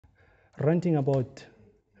ranting about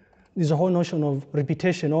this whole notion of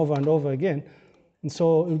repetition over and over again. And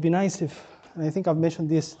so it would be nice if, and I think I've mentioned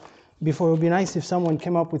this before, it would be nice if someone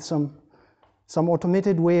came up with some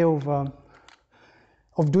automated way of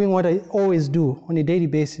doing what I always do on a daily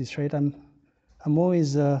basis, right? I'm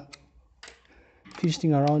always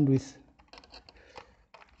fidgeting around with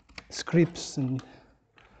scripts and,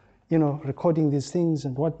 you know, recording these things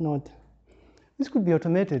and whatnot. This could be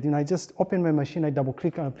automated. You know, I just open my machine, I double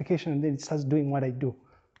click on application, and then it starts doing what I do,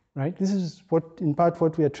 right? This is what, in part,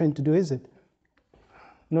 what we are trying to do, is it?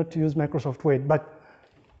 Not to use Microsoft Word, but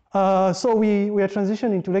so we are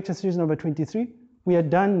transitioning to lecture series number 23. We are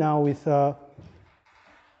done now with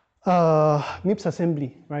MIPS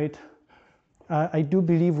assembly, right? I do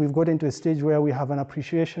believe we've gotten to a stage where we have an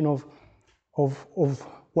appreciation of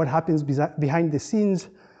what happens behind the scenes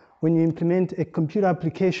when you implement a computer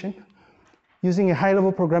application using a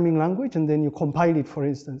high-level programming language, and then you compile it, for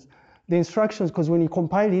instance. The instructions, because when you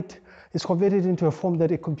compile it, it's converted into a form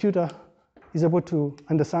that a computer is able to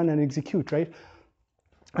understand and execute, right?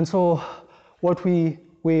 And so what we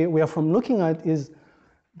are from looking at is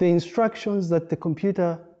the instructions that the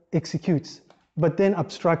computer executes, but then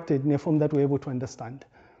abstracted in a form that we're able to understand,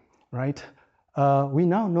 right? We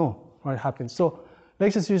now know what happens. So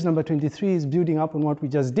lecture series number 23 is building up on what we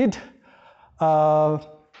just did.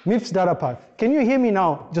 MIPS Datapath. Can you hear me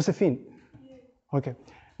now, Josephine? Yeah. Okay.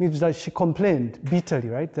 MIPS, she complained bitterly,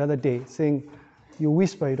 right, the other day, saying, you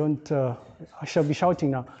whisper, you don't, I shall be shouting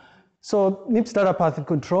now. So MIPS Datapath and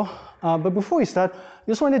control. But before we start, I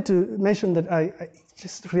just wanted to mention that I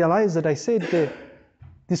just realized that I said that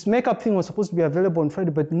this makeup thing was supposed to be available on Friday,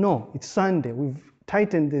 but no, it's Sunday. We've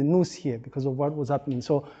tightened the noose here because of what was happening.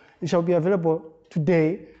 So it shall be available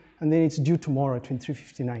today, and then it's due tomorrow at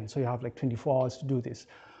 23:59. So you have like 24 hours to do this.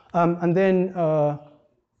 And then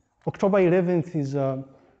October 11th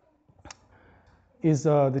is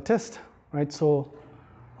the test, right? So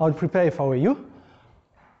I would prepare if I were you.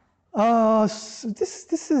 So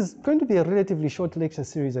this is going to be a relatively short lecture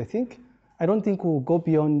series, I think. I don't think we'll go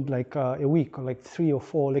beyond like a week or like 3 or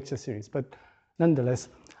 4 lecture series, but nonetheless,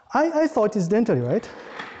 I thought, incidentally, right?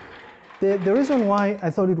 The reason why I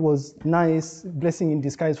thought it was nice, blessing in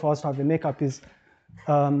disguise for us to have the makeup is,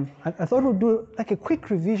 I thought we'd do like a quick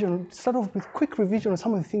revision, start off with quick revision of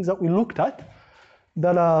some of the things that we looked at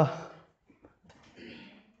that are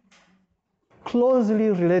closely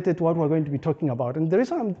related to what we're going to be talking about. And the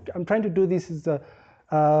reason I'm trying to do this is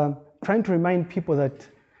trying to remind people that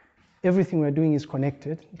everything we're doing is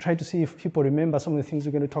connected. Try to see if people remember some of the things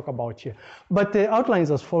we're going to talk about here. But the outlines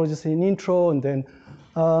as follows, just an intro, and then,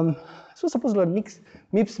 so supposed to be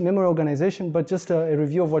MIPS memory organization, but just a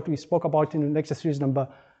review of what we spoke about in lecture series number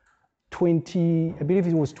 20, I believe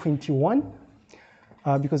it was 21,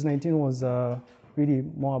 because 19 was really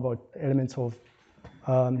more about elements of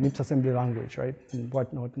MIPS assembly language, right, and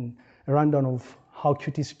whatnot, and a rundown of how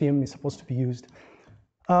QTCPM is supposed to be used.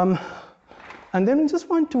 And then we just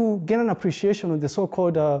want to get an appreciation of the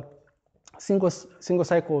so-called single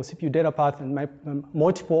cycle CPU data path and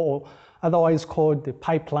multiple, or otherwise called the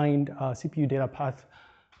pipelined CPU data path.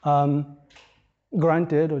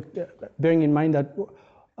 Granted, or bearing in mind that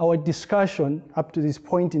our discussion up to this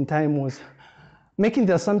point in time was making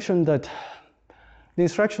the assumption that the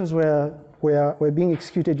instructions were being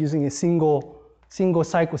executed using a single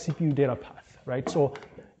cycle CPU data path, right? So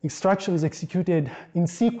instructions executed in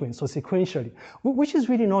sequence or sequentially, which is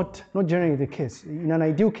really not generally the case. In an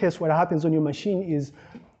ideal case, what happens on your machine is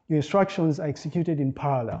your instructions are executed in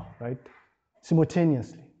parallel, right?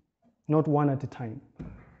 Simultaneously, not one at a time,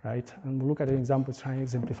 right? And we'll look at an example to try and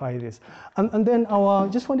exemplify this. And then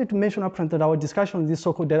just wanted to mention up front that our discussion on this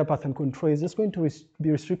so-called data path and control is just going to be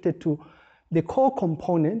restricted to the core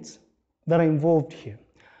components that are involved here.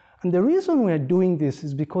 And the reason we are doing this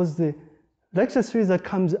is because the lecture series that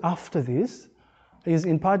comes after this is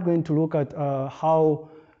in part going to look at how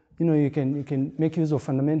you can make use of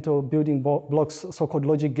fundamental building blocks, so-called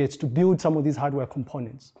logic gates, to build some of these hardware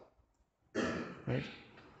components, right?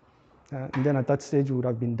 And then at that stage we would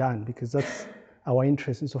have been done, because that's our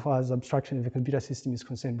interest insofar as abstraction of the computer system is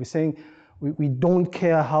concerned. We're saying we don't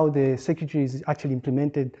care how the circuitry is actually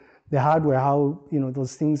implemented, the hardware, how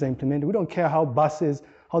those things are implemented. We don't care how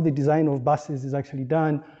the design of buses is actually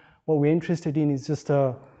done. What we're interested in is just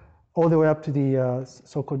all the way up to the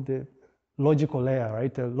so-called the logical layer,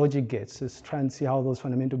 right? The logic gates. Just try and see how those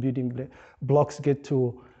fundamental building blocks get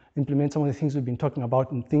to implement some of the things we've been talking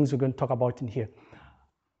about and things we're going to talk about in here.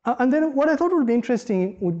 And then what I thought would be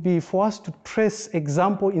interesting would be for us to trace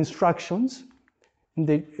example instructions in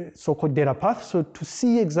the so-called data path, so to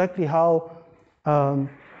see exactly how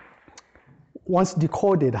once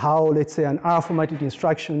decoded, how, let's say, an R formatted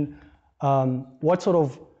instruction, what sort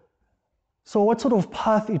of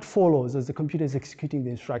path it follows as the computer is executing the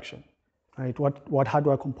instruction, right? What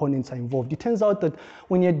hardware components are involved. It turns out that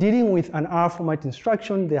when you're dealing with an R format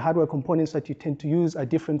instruction, the hardware components that you tend to use are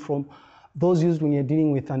different from those used when you're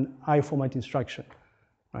dealing with an I format instruction,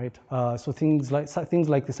 right? So things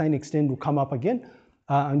like the sign extend will come up again,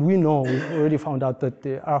 and we've already found out that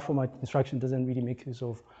the R format instruction doesn't really make use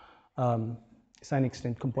of sign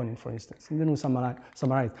extend component, for instance. And then we'll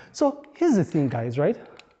summarize. So here's the thing, guys, right?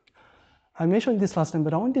 I mentioned this last time,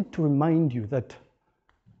 but I wanted to remind you that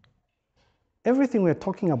everything we're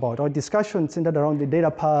talking about, our discussion centered around the data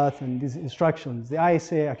path and these instructions, the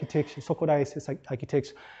ISA architecture, so-called ISA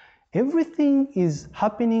architecture, everything is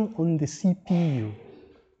happening on the CPU,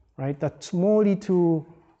 right? That small little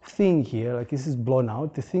thing here, like this is blown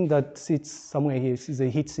out, the thing that sits somewhere here is a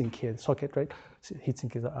heatsink here, the socket, right?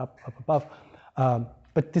 Heatsink is up above.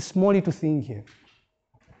 But this small little thing here.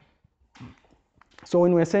 So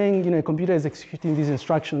when we're saying, a computer is executing these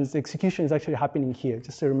instructions, the execution is actually happening here.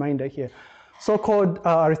 Just a reminder here. So-called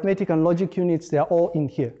arithmetic and logic units, they are all in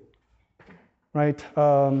here, right?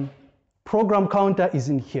 Program counter is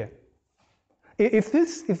in here. If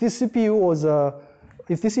this CPU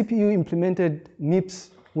implemented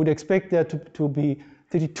MIPS, would expect there to be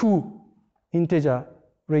 32 integer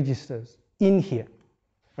registers in here,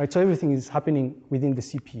 right? So everything is happening within the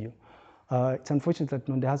CPU. It's unfortunate that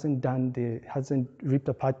Nonde hasn't ripped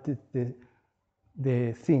apart the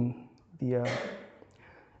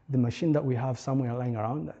machine that we have somewhere lying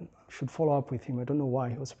around. And I should follow up with him. I don't know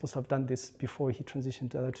why. He was supposed to have done this before he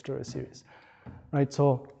transitioned to the other tutorial series, right?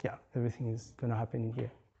 So yeah, everything is going to happen in here.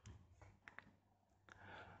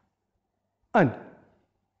 And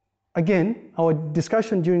again, our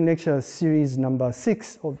discussion during lecture series number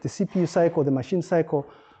 6 of the CPU cycle, the machine cycle,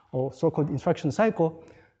 or so-called instruction cycle,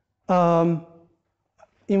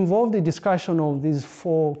 involved the discussion of these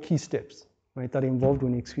 4 key steps, right, that are involved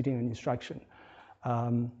when executing an instruction.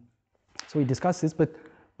 So we discussed this, but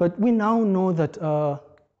we now know that,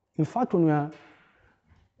 in fact, when we are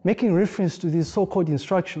making reference to these so-called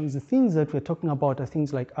instructions, the things that we're talking about are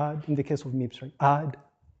things like add, in the case of MIPS, right? Add,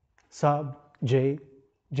 sub, J,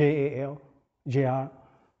 JAL, JR,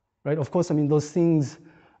 right? Of course, I mean, those things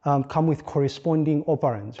come with corresponding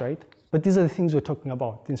operands, right? But these are the things we're talking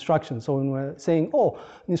about, the instructions. So when we're saying, oh,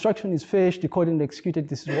 the instruction is fetched, decoded, and executed,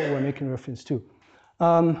 this is what we're making reference to.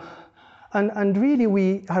 And really,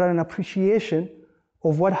 we had an appreciation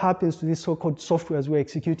of what happens to this so-called software as we're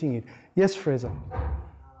executing it. Yes, Fraser?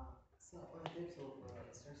 So on types of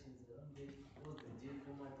instructions, was the J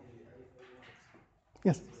format and the I format?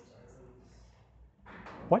 Yes.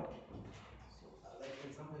 What? So, like for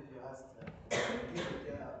example, if you asked, if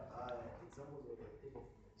there are examples of the type of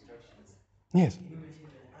instructions, Yes. you mentioned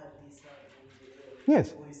that add this, JL.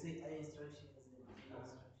 Yes. Or you say I instructions and J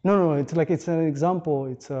instructions. No, it's an example.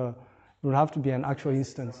 It would have to be an actual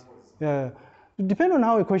instance. Yeah. Depending on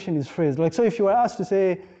how a question is phrased. Like, so if you were asked to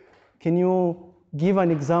say, can you give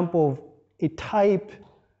an example of a type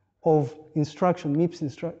of instruction, MIPS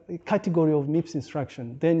a category of MIPS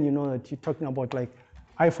instruction, then you know that you're talking about like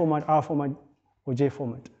I format, R format, or J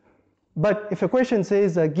format. But if a question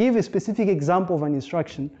says, give a specific example of an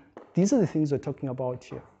instruction, these are the things we're talking about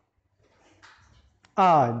here.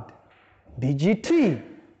 Add, BGT,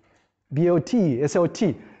 BOT,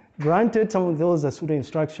 SLT. Granted, some of those are pseudo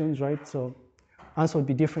instructions, right? So answer would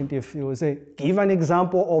be different if you would say, give an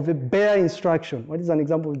example of a bare instruction. What is an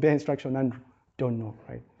example of a bare instruction, Andrew? Don't know,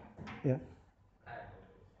 right? Yeah.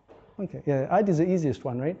 Okay, yeah, add is the easiest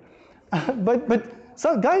one, right?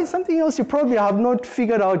 So guys, something else you probably have not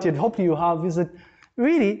figured out yet, hopefully you have, is that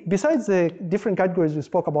really, besides the different categories we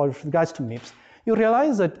spoke about with regards to MIPS, you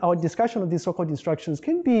realize that our discussion of these so-called instructions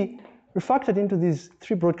can be refactored into these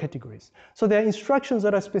 3 broad categories. So there are instructions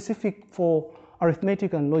that are specific for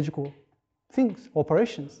arithmetic and logical things,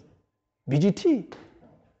 operations. BGT,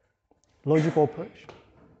 logical operation.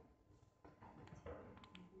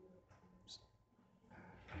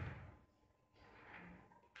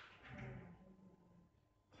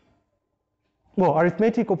 Well,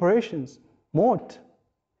 arithmetic operations, mod.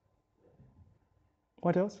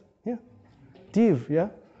 What else? Yeah, div, yeah.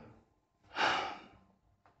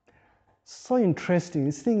 So interesting.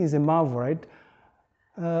 This thing is a marvel, right?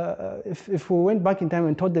 If we went back in time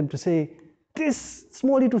and told them to say, this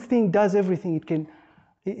small little thing does everything, it can,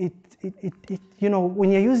 you know,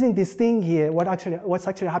 when you're using this thing here, what's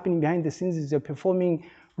actually happening behind the scenes is you're performing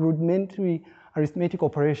rudimentary arithmetic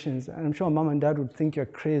operations. And I'm sure mom and dad would think you're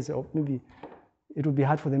crazy, or maybe it would be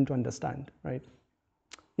hard for them to understand, right?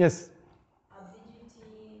 Yes?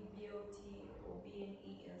 BGT, BOT,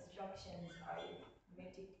 instructions are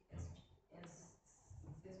arithmetic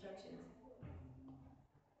instructions?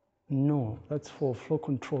 No, that's for flow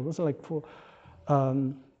control. Those are like for,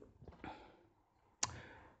 in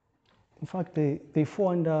fact, they fall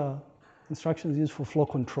under instructions used for flow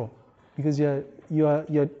control because you're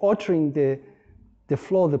altering the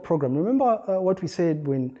flow of the program. Remember what we said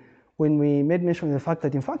when we made mention of the fact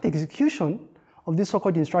that, in fact, execution of these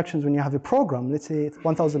so-called instructions, when you have a program, let's say it's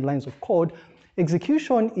 1,000 lines of code,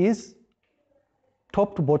 execution is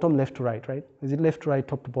top to bottom, left to right, right? Is it left to right,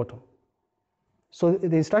 top to bottom? So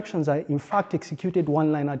the instructions are, in fact, executed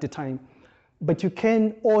one line at a time, but you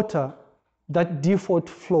can alter that default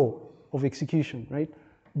flow of execution, right?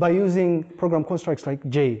 By using program constructs like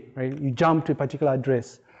J, right? You jump to a particular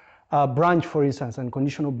address. Branch, for instance, and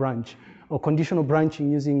conditional branch, or conditional branching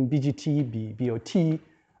using BGT, BOT,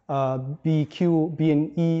 BQ,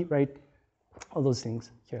 BNE, right? All those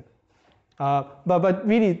things here. But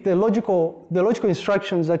really, the logical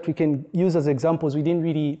instructions that we can use as examples, we didn't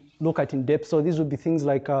really look at in depth. So these would be things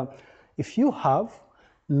like, if you have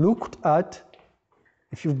looked at,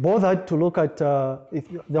 if you've bothered to look at, if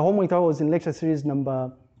the homework that was in lecture series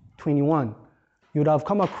number 21, you'd have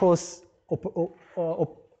come across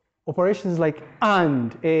operations like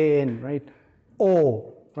AND, AN, right?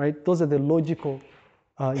 Or, right? Those are the logical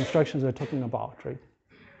instructions we're talking about, right?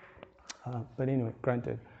 But anyway,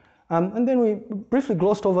 granted. And then we briefly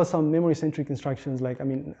glossed over some memory-centric instructions like, I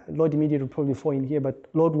mean, load immediate would probably fall in here, but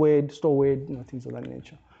load word, store word, you know, things of that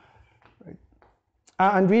nature. Right?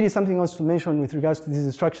 And really something else to mention with regards to these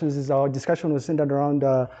instructions is our discussion was centered around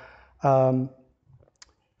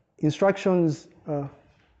instructions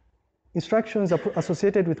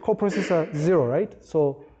associated with coprocessor 0, right?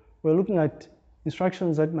 So we're looking at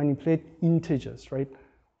instructions that manipulate integers, right?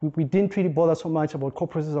 We didn't really bother so much about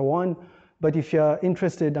coprocessor 1, but if you're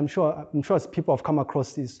interested, I'm sure people have come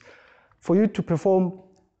across this. For you to perform,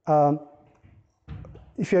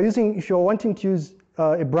 if you're wanting to use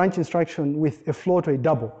a branch instruction with a float or a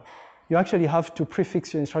double, you actually have to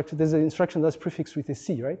prefix your instruction. There's an instruction that's prefixed with a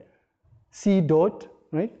C, right? C dot,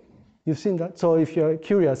 right? You've seen that. So if you're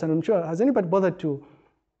curious, and I'm sure, has anybody bothered to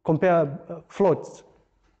compare floats?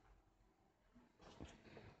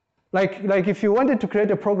 Like if you wanted to create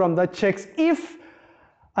a program that checks if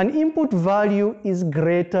an input value is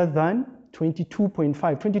greater than 22.5.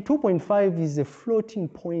 22.5 is a floating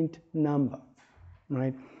point number,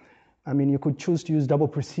 right? I mean, you could choose to use double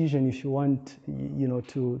precision if you want, you know,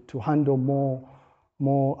 to handle more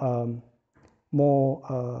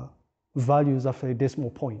values after a decimal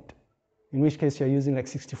point. In which case you're using like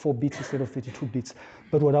 64 bits instead of 32 bits.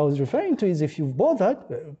 But what I was referring to is if you've bothered,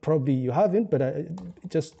 probably you haven't, but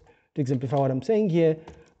just to exemplify what I'm saying here,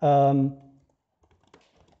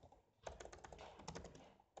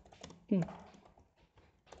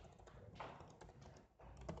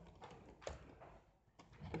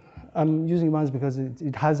 I'm using mouse because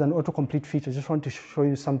it has an autocomplete feature. I just want to show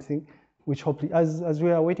you something which hopefully, as we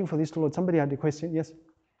are waiting for this to load, somebody had a question, yes?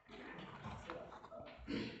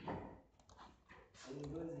 In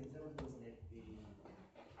those examples, like the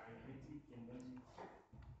arithmetic and logic,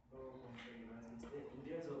 in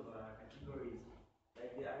terms of categories,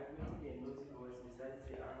 like the arithmetic and logic was besides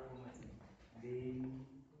the R formatting, they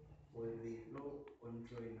were the flow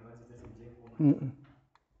controlling, I want to say J formatting.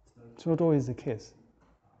 It's not always the case.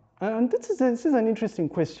 And this is an interesting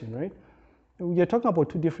question, right? You're talking about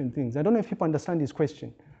two different things. I don't know if people understand this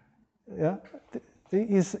question. Yeah,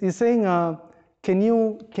 he's saying, can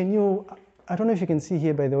you? I don't know if you can see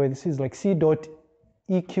here. By the way, this is like C.EQ.D.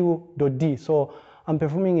 So I'm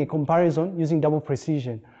performing a comparison using double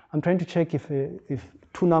precision. I'm trying to check if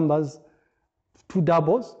two numbers, two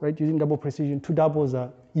doubles, right? Using double precision, two doubles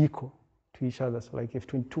are equal to each other. So like if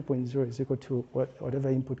 22.0 is equal to whatever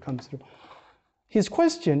input comes through. His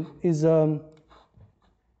question is,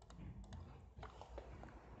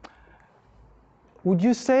 would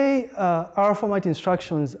you say R format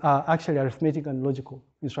instructions are actually arithmetic and logical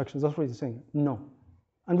instructions? That's what he's saying. No.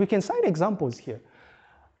 And we can cite examples here.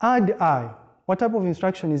 Add I. What type of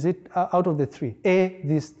instruction is it out of the three? A,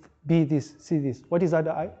 this, B, this, C, this. What is add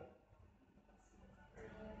I?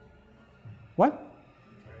 What?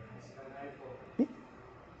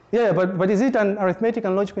 Yeah, but is it an arithmetic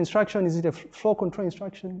and logical instruction? Is it a flow control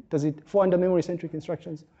instruction? Does it fall under memory-centric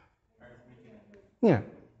instructions? Yeah.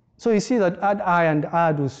 So you see that add I and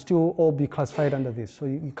add will still all be classified under this. So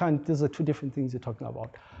you can't, these are two different things you're talking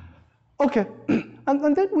about. Okay,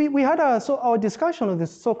 and then we had our discussion of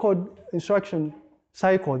this so-called instruction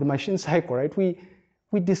cycle, the machine cycle, right?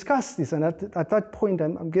 We discussed this, and at that point,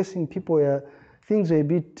 I'm guessing people were things were a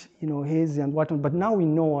bit, hazy and whatnot, but now we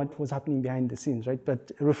know what was happening behind the scenes, right?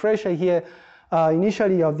 But a refresher here,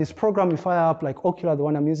 initially you have this program you fire up, like Ocular, the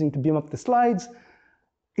one I'm using to beam up the slides.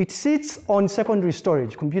 It sits on secondary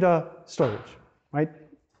storage, computer storage, right?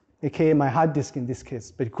 AKA my hard disk in this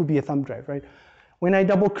case, but it could be a thumb drive, right? When I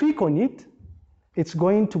double click on it, it's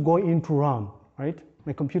going to go into RAM, right?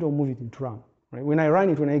 My computer will move it into RAM, right? When I run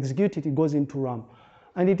it, when I execute it, it goes into RAM.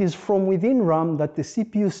 And it is from within RAM that the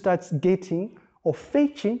CPU starts getting or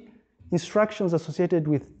fetching instructions associated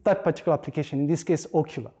with that particular application, in this case,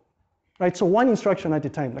 Ocular, right? So one instruction at a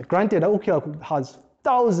time. Like granted, Ocular has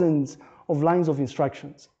thousands of lines of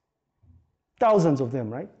instructions, thousands of them,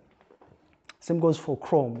 right? Same goes for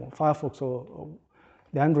Chrome or Firefox or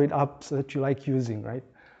the Android apps that you like using, right?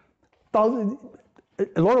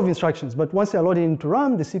 A lot of instructions, but once they're loaded into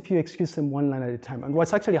RAM, the CPU executes them one line at a time. And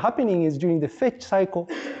what's actually happening is during the fetch cycle,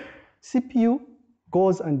 CPU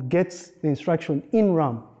goes and gets the instruction in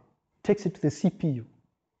RAM, takes it to the CPU.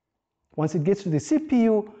 Once it gets to the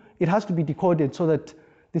CPU, it has to be decoded so that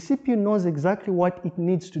the CPU knows exactly what it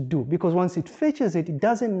needs to do, because once it fetches it, it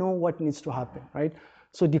doesn't know what needs to happen, right?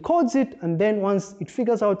 So it decodes it, and then once it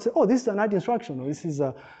figures out, oh, this is an add instruction, or this is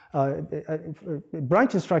a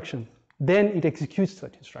branch instruction, then it executes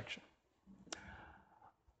that instruction.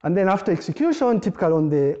 And then after execution, typical on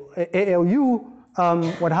the ALU,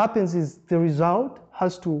 what happens is the result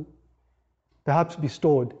has to perhaps be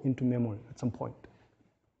stored into memory at some point,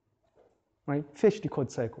 right? Fetch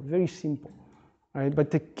decode cycle, very simple, right?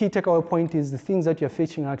 But the key takeaway point is the things that you're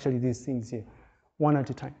fetching are actually these things here, one at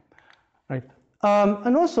a time, right?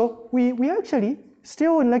 And also, we actually,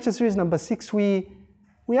 still in lecture series number 6, we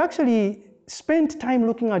actually spent time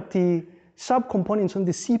looking at the subcomponents on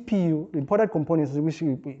the CPU, the important components, which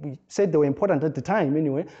we said they were important at the time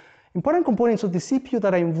anyway, important components of the CPU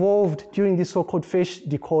that are involved during this so-called fetch,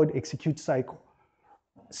 decode, execute cycle.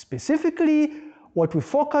 Specifically, what we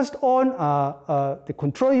focused on are the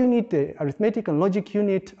control unit, the arithmetic and logic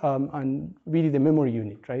unit, and really the memory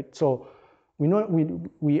unit, right? So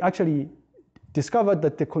we actually discovered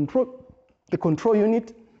that the control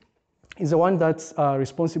unit is the one that's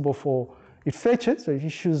responsible for, it fetches, so it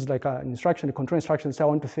issues like an instruction, a control instruction, so I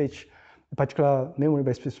want to fetch a particular memory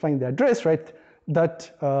by specifying the address, right?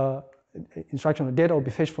 That instruction or data will be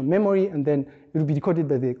fetched from memory, and then it will be decoded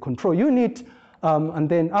by the control unit. And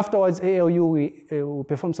then afterwards, ALU will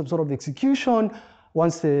perform some sort of execution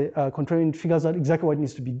once the control unit figures out exactly what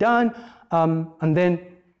needs to be done. And then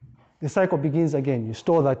the cycle begins again. You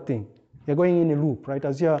store that thing. You're going in a loop, right?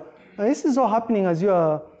 As you're, this is all happening as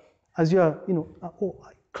you're,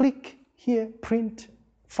 click here, print,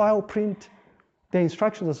 file print, the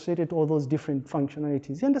instructions associated to all those different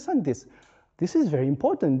functionalities. You understand this? This is very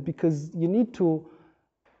important because you need to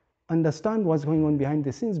understand what's going on behind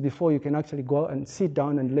the scenes before you can actually go and sit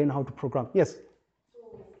down and learn how to program. Yes?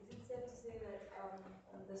 So is it safe to say that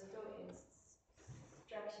on the store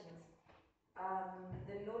instructions,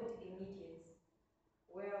 the load immediates,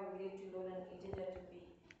 where we need to load an integer to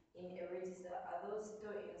be in a register, are those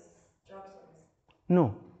store instructions?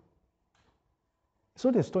 No. It's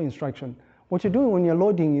not a store instruction. What you're doing when you're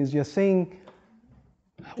loading is you're saying,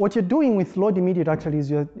 what you're doing with load immediate actually is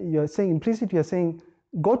you're saying, implicitly you're saying,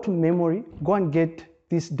 go to memory, go and get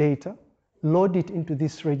this data, load it into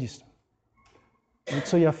this register. And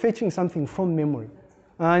so you're fetching something from memory.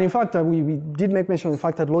 And in fact, we did make mention of the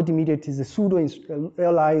fact that load immediate is a pseudo,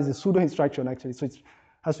 LI is a pseudo instruction actually, so it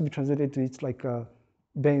has to be translated to it's like a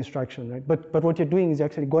bare instruction, right? But what you're doing is you're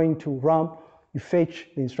actually going to RAM, you fetch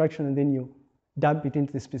the instruction, and then you dump it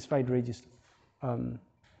into the specified register. So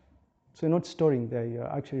you're not storing there, you're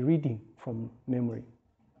actually reading from memory,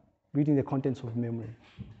 reading the contents of memory.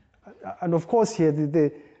 And of course here,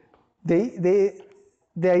 the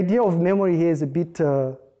idea of memory here is a bit,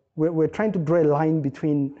 we're trying to draw a line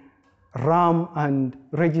between RAM and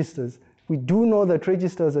registers. We do know that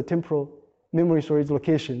registers are temporal memory storage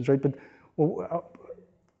locations, right? But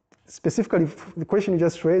specifically, the question you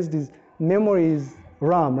just raised is memory is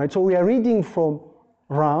RAM, right? So we are reading from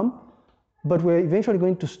RAM, but we're eventually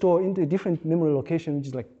going to store into a different memory location, which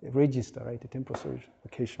is like a register, right? A temporal storage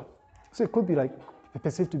location. So it could be like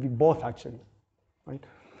perceived to be both actually, right?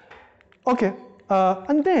 Okay,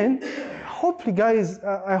 and then hopefully guys,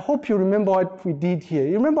 I hope you remember what we did here.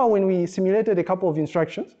 You remember when we simulated a couple of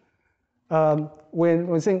instructions? When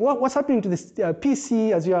we're saying, what's happening to this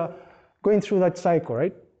PC as you're going through that cycle,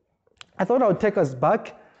 right? I thought I would take us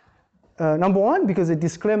back. Number one, because a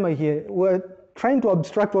disclaimer here, we're trying to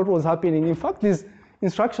abstract what was happening. In fact, these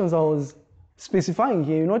instructions I was specifying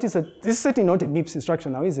here, you notice that this is certainly not a MIPS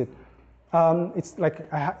instruction now, is it? It's like,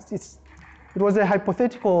 it was a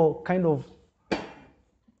hypothetical kind of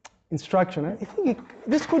instruction. I think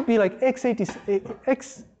this could be like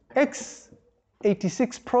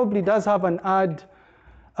x86 probably does have an add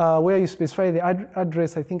where you specify the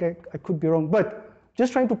address. I think I could be wrong, but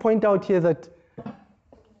just trying to point out here that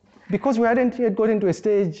because we hadn't yet got into a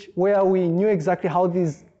stage where we knew exactly how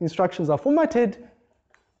these instructions are formatted,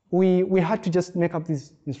 we had to just make up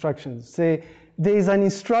these instructions. Say there is an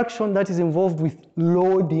instruction that is involved with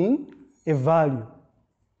loading a value.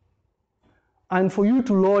 And for you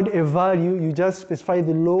to load a value, you just specify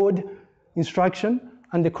the load instruction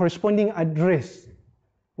and the corresponding address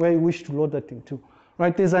where you wish to load that thing to.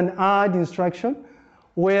 Right? There's an add instruction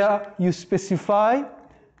where you specify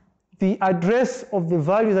the address of the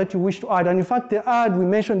value that you wish to add. And in fact, the add, we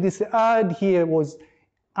mentioned this add here was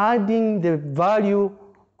adding the value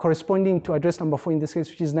corresponding to address number 4 in this case,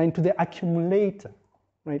 which is 9, to the accumulator,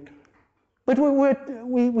 right? But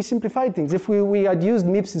we simplified things. If we had used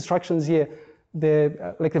MIPS instructions here,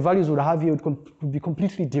 the values would have here would be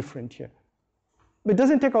completely different here. But it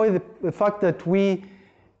doesn't take away the fact that we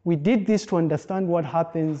did this to understand what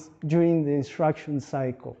happens during the instruction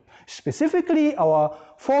cycle. Specifically, our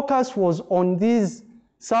focus was on these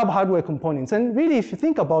sub-hardware components. And really, if you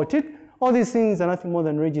think about it, all these things are nothing more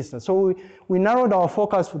than registers. So we narrowed our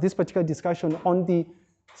focus for this particular discussion on the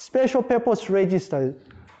special purpose register,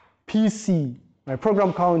 PC, right,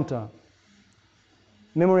 program counter,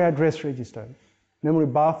 memory address register, memory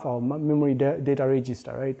buffer, or memory data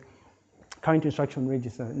register, right? Current instruction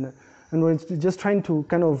register. And we're just trying to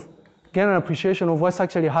kind of get an appreciation of what's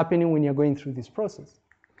actually happening when you're going through this process,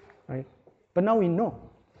 right? But now we know.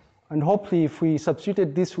 And hopefully if we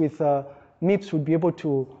substituted this with MIPS, we'd be able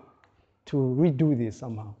to redo this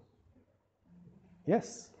somehow.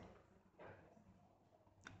 Yes?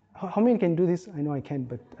 How many can do this? I know I can,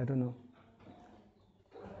 but I don't know.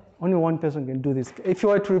 Only one person can do this. If you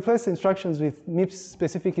were to replace instructions with MIPS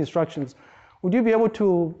specific instructions, would you be able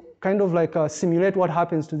to kind of like simulate what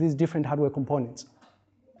happens to these different hardware components?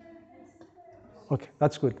 Okay,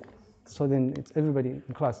 that's good. So then it's everybody in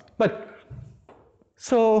class. But,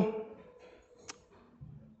 so,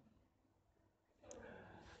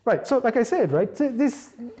 right, so like I said, right,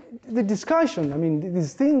 the discussion, I mean,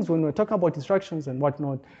 these things when we're talking about instructions and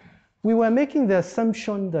whatnot, we were making the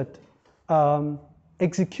assumption that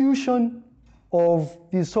execution of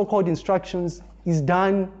these so-called instructions is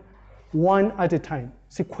done one at a time,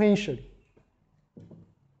 sequentially.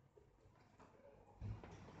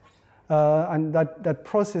 And that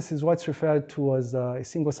process is what's referred to as a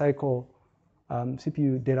single cycle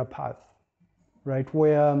CPU data path, right?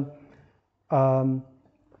 Where,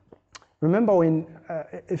 remember when,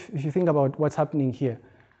 if you think about what's happening here,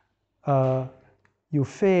 you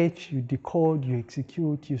fetch, you decode, you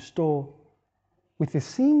execute, you store. With a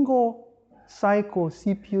single cycle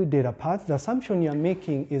CPU data path, the assumption you're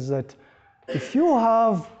making is that if you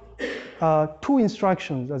have 2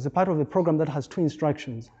 instructions as a part of the program that has 2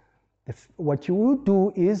 instructions, what you will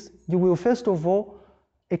do is you will first of all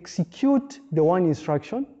execute the one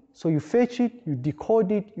instruction. So you fetch it, you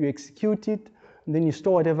decode it, you execute it, and then you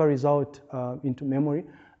store whatever result into memory,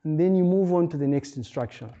 and then you move on to the next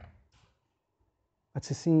instruction.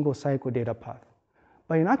 That's a single cycle data path.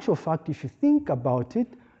 But in actual fact, if you think about it,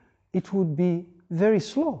 it would be very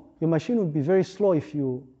slow. Your machine would be very slow if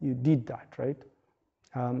you did that, right?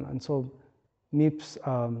 And so MIPS,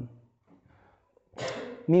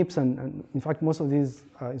 and in fact, most of these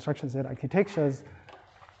instruction set architectures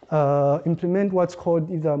implement what's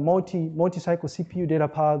called either multi-cycle CPU data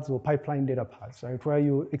paths or pipeline data paths, right? Where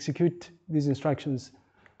you execute these instructions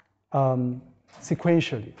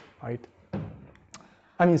sequentially, right?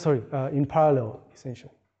 I mean, sorry, in parallel,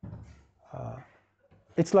 essentially.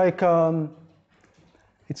 It's like, well,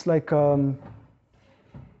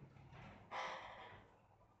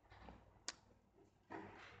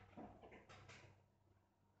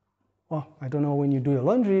 I don't know when you do your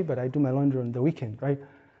laundry, but I do my laundry on the weekend, right?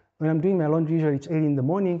 When I'm doing my laundry, usually it's early in the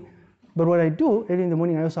morning. But what I do early in the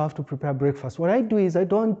morning, I also have to prepare breakfast. What I do is I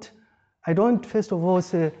don't first of all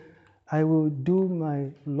say, I will do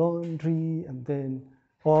my laundry and then,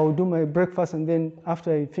 or I'll do my breakfast and then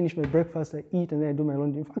after I finish my breakfast, I eat and then I do my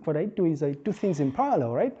laundry. In fact, what I do is I do things in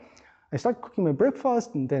parallel, right? I start cooking my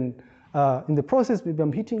breakfast and then in the process, maybe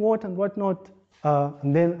I'm heating water and whatnot,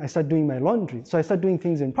 and then I start doing my laundry. So I start doing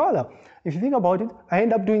things in parallel. If you think about it, I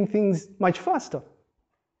end up doing things much faster.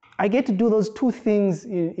 I get to do those 2 things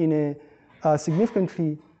in a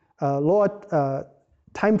significantly lower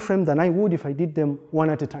time frame than I would if I did them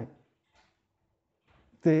one at a time.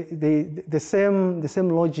 The same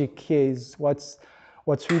logic here is what's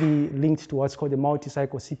really linked to what's called the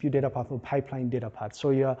multi-cycle CPU data path or pipeline data path.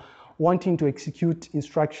 So you're wanting to execute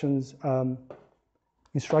instructions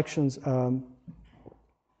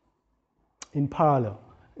in parallel.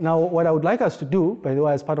 Now, what I would like us to do, by the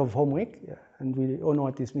way, as part of homework, and we all know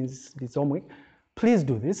what this means, it's homework, please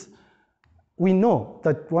do this. We know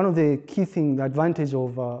that one of the key things, the advantage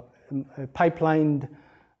of a pipelined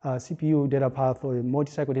CPU data path or a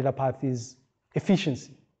multi-cycle data path is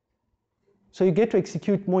efficiency. So you get to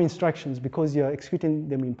execute more instructions because you're executing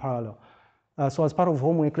them in parallel. So as part of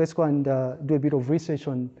homework, let's go and do a bit of research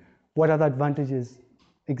on what other advantages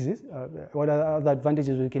exist, what other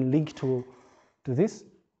advantages we can link to this,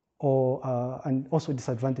 or and also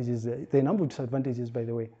disadvantages. There are a number of disadvantages, by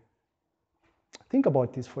the way. Think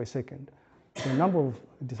about this for a second. There are a number of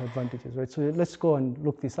disadvantages, right? So let's go and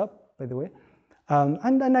look this up, by the way.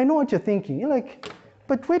 And I know what you're thinking. You're like,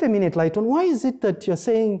 but wait a minute, Lighton, why is it that you're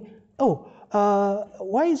saying,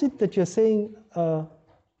 why is it that you're saying,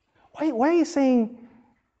 why are you saying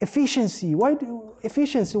efficiency? Why do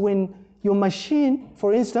efficiency when your machine,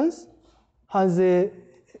 for instance, has a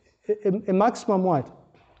maximum what?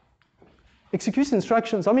 Executes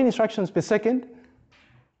instructions, how many instructions per second?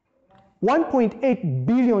 1.8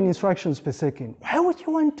 billion instructions per second. Why would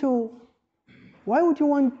you want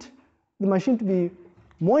the machine to be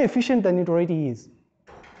more efficient than it already is?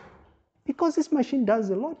 Because this machine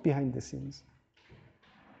does a lot behind the scenes.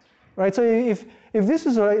 Right, so if this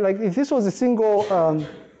is like, if this was a single,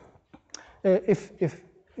 if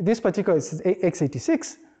this particular is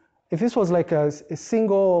x86, if this was like a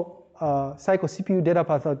single cycle CPU data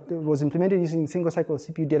path that was implemented using single cycle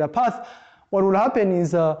CPU data path, what will happen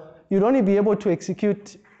is you'd only be able to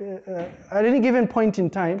execute at any given point in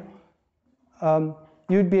time.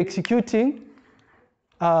 You'd be executing.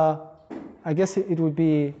 I guess it would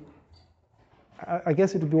be. I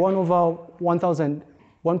guess it would be 1 over 1,000.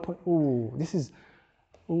 This is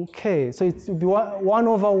okay. So it would be 1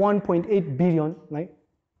 over 1.8 billion, right?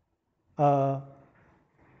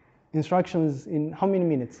 Instructions in how many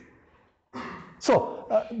minutes? So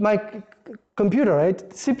my computer, right?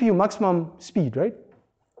 CPU maximum speed, right?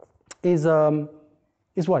 Is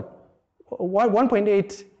what?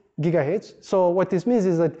 1.8 gigahertz. So what this means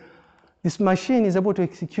is that this machine is able to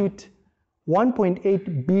execute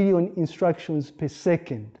 1.8 billion instructions per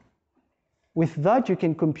second. With that, you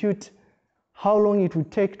can compute how long it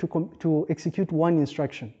would take to execute one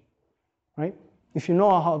instruction, right? If you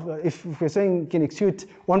know how, if we're saying you can execute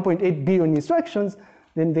 1.8 billion instructions,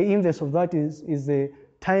 then the inverse of that is the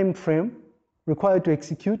time frame required to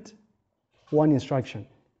execute one instruction.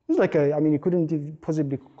 It's like I mean, you couldn't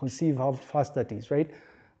possibly conceive how fast that is, right?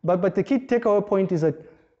 But the key takeaway point is that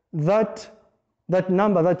that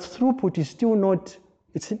number, that throughput is still not,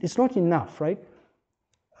 it's not enough, right?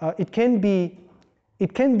 It can be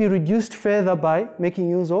reduced further by making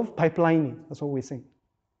use of pipelining. That's what we're saying.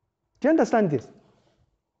 Do you understand this?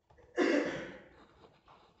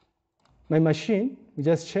 My machine, we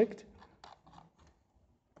just checked,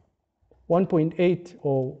 1.8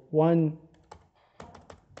 or 1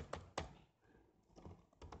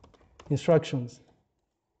 instructions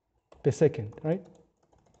per second, right?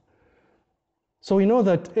 So we know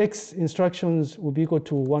that X instructions will be equal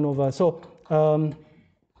to 1 over, so,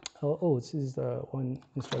 this is one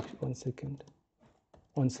instruction, 1 second,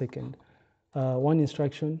 1 second. One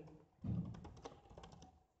instruction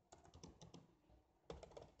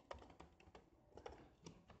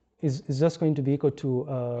is just going to be equal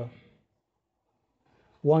to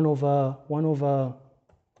 1 over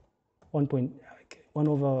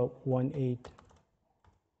 1.8.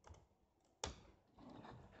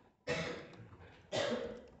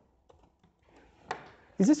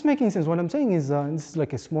 Is this making sense? What I'm saying is this is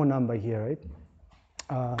like a small number here, right?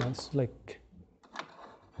 It's like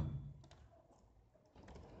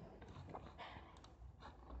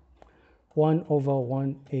one over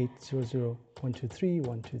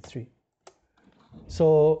 1.800.123.123.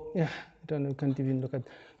 So yeah, I don't know, can't even look at.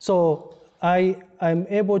 So I'm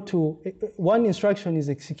able to, one instruction is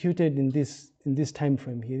executed in this time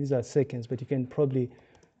frame here. These are seconds, but you can probably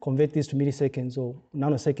convert this to milliseconds or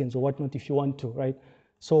nanoseconds or whatnot if you want to, right?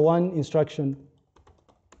 So one instruction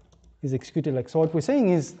is executed like so. What we're saying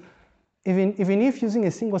is, even if using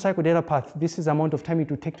a single cycle data path, this is the amount of time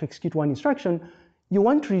it would take to execute one instruction, you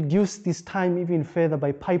want to reduce this time even further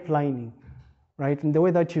by pipelining, right? And the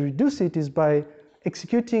way that you reduce it is by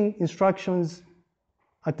executing instructions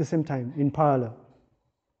at the same time in parallel.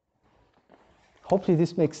 Hopefully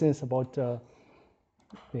this makes sense about the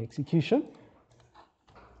execution.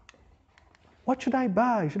 What should I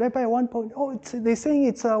buy? Should I buy 1 point? Oh, they're saying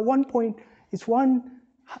it's 1 point. It's 2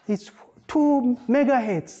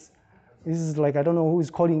 megahertz. This is like, I don't know who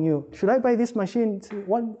is calling you. Should I buy this machine? It's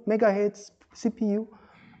 1 megahertz CPU.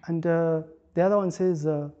 And the other one says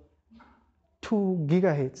 2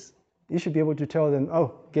 gigahertz. You should be able to tell them,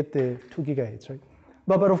 oh, get the 2 gigahertz, right?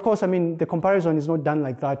 But of course, I mean, the comparison is not done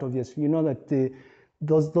like that, obviously. You know that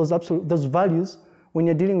those values, when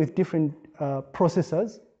you're dealing with different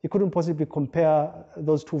processors, you couldn't possibly compare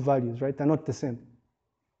those two values, right? They're not the same.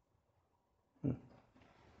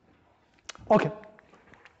 Okay.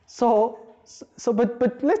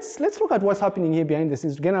 But let's look at what's happening here behind the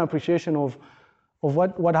scenes to get an appreciation of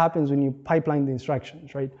what happens when you pipeline the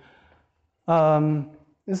instructions, right?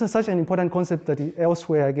 This is such an important concept that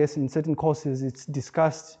elsewhere, I guess, in certain courses, it's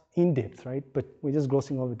discussed in depth, right? But we're just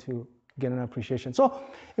glossing over to get an appreciation. So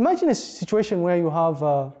imagine a situation where you have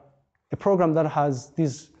a program that has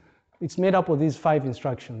it's made up of these 5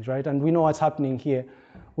 instructions, right? And we know what's happening here.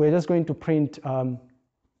 We're just going to print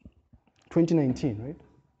 2019, right,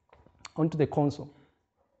 onto the console.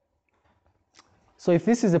 So if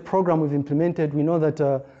this is a program we've implemented, we know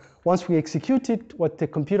that once we execute it, what the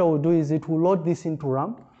computer will do is it will load this into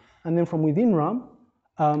RAM, and then from within RAM,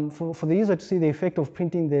 for the user to see the effect of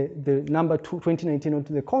printing the number 2019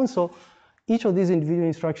 onto the console, each of these individual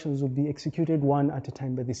instructions will be executed one at a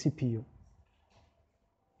time by the CPU.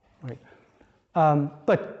 Right.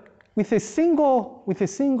 But with a single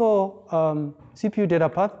CPU data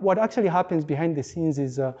path, what actually happens behind the scenes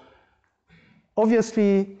is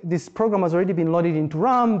obviously this program has already been loaded into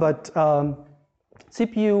RAM, but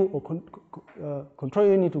CPU or control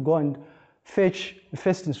unit to go and fetch the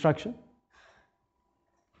first instruction.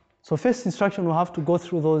 So first instruction will have to go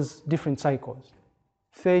through those different cycles.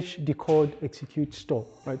 Fetch, decode, execute, store,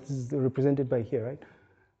 right? This is represented by here, right?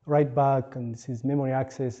 Write back, and this is memory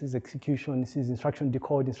access, this is execution, this is instruction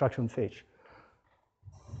decode, instruction fetch.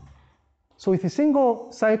 So with a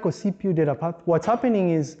single cycle CPU data path, what's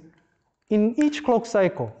happening is in each clock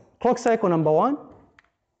cycle number 1,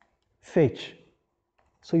 fetch.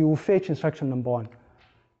 So you will fetch instruction number 1.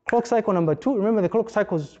 Clock cycle number 2, remember the clock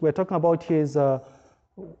cycles we're talking about here is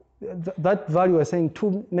that value we're saying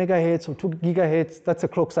 2 megahertz or 2 gigahertz, that's a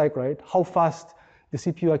clock cycle, right? How fast the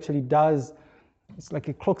CPU actually does, it's like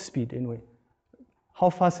a clock speed anyway.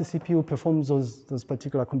 How fast the CPU performs those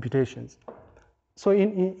particular computations. So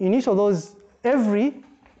in each of those,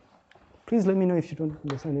 please let me know if you don't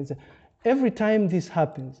understand it. Every time this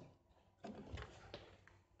happens,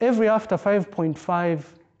 every after 5.5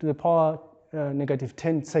 to the power negative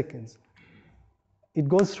 10 seconds, it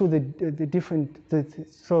goes through the different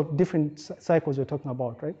cycles we're talking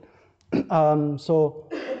about, right? So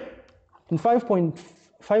in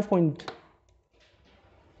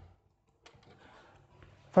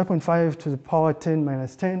 5.5 to the power 10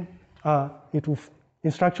 minus 10, it will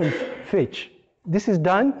instruction fetch. This is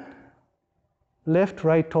done left,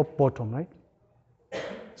 right, top, bottom, right?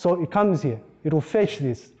 So it comes here. It will fetch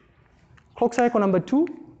this. Clock cycle number 2,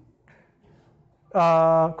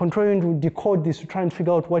 control unit will decode this to try and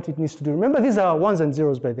figure out what it needs to do. Remember, these are 1s and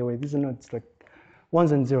 0s, by the way. These are not like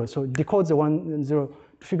 1s and 0s. So it decodes the 1 and 0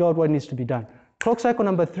 to figure out what needs to be done. Clock cycle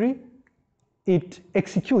number 3, it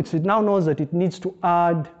executes. It now knows that it needs to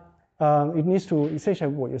add, it needs to,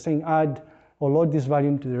 essentially what you're saying, add or load this value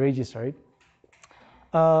into the register,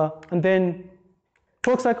 right? And then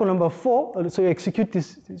clock cycle number 4, so you execute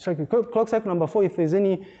this, clock cycle number 4, if there's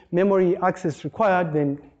any memory access required,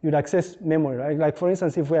 then you'd access memory, right? Like for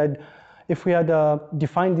instance, if we had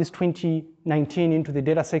defined this 2019 into the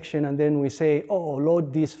data section and then we say, oh,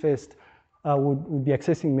 load this first, would be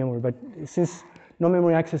accessing memory. But since no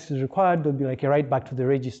memory access is required, there'll be like a write back to the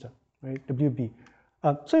register, right, WB.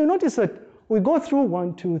 So you notice that we go through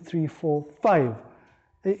 1, 2, 3, 4, 5.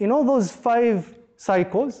 In all those 5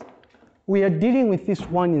 cycles, we are dealing with this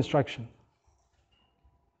one instruction.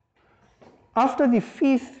 After the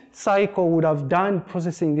 5th cycle would have done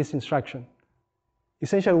processing this instruction,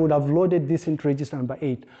 essentially we would have loaded this into register number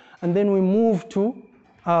 8. And then we move to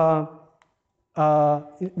the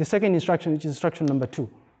second instruction, which is instruction number 2.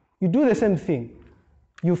 You do the same thing.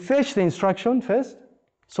 You fetch the instruction first,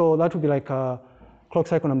 so that would be like clock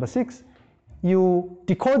cycle number 6. You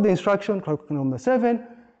decode the instruction, clock number 7.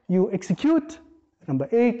 You execute, number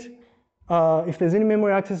 8. If there's any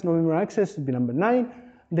memory access, no memory access, it would be number 9.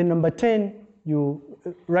 Then number 10, you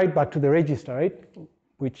write back to the register, right?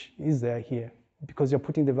 Which is there here, because you're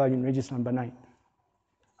putting the value in register number 9.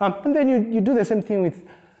 And then you do the same thing with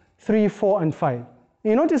 3, 4, and 5.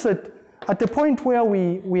 You notice that at the point where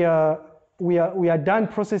we are done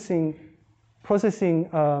processing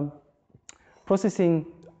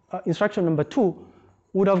instruction number 2,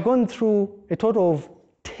 would have gone through a total of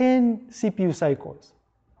 10 CPU cycles.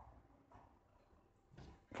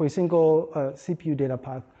 for a single CPU data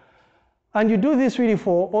path. And you do this really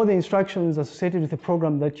for all the instructions associated with the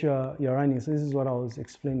program that you're running. So this is what I was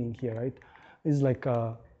explaining here, right? This is like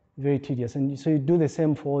very tedious. And so you do the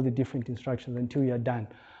same for all the different instructions until you're done.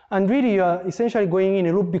 And really you're essentially going in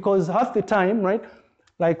a loop because half the time, right?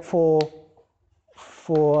 Like for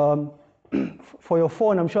your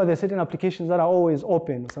phone, I'm sure there's certain applications that are always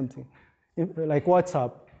open or something. Like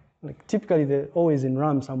WhatsApp, like typically they're always in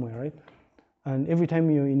RAM somewhere, right? And every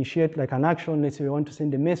time you initiate like an action, let's say you want to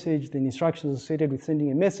send a message, the instructions associated with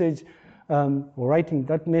sending a message or writing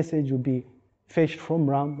that message will be fetched from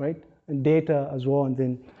RAM, right? And data as well, and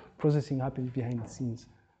then processing happens behind the scenes.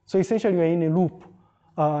 So essentially we're in a loop.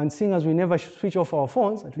 And seeing as we never switch off our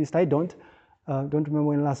phones, at least I don't remember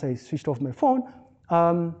when last I switched off my phone,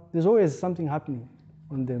 there's always something happening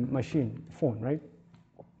on the machine, phone, right?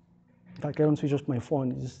 In fact, I don't switch off my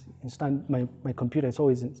phone, it's just my computer is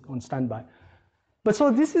always on standby. But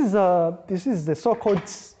so this is the so-called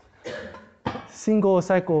single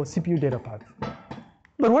cycle CPU data path.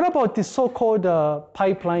 But what about the so-called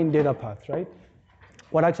pipeline data path, right?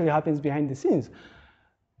 What actually happens behind the scenes?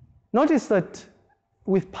 Notice that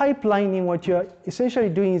with pipelining, what you're essentially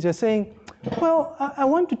doing is you're saying, well, I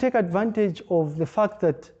want to take advantage of the fact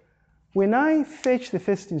that when I fetch the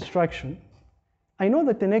first instruction, I know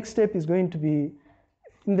that the next step is going to be,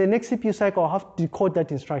 in the next CPU cycle, I'll have to decode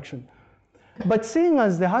that instruction. But seeing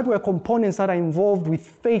as the hardware components that are involved with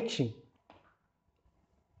fetching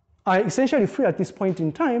are essentially free at this point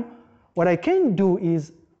in time, what I can do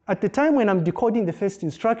is, at the time when I'm decoding the first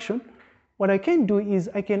instruction, what I can do is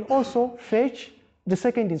I can also fetch the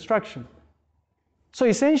second instruction. So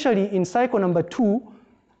essentially in cycle number 2,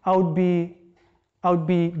 I would be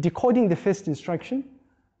decoding the first instruction,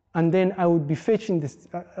 and then I would be fetching this,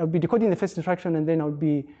 I would be decoding the first instruction, and then I would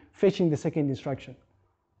be fetching the second instruction.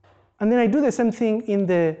 And then I do the same thing in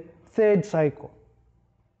the third cycle,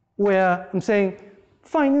 where I'm saying,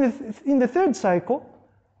 fine, in the third cycle,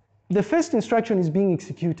 the first instruction is being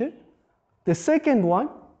executed, the second one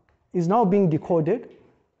is now being decoded,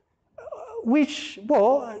 which,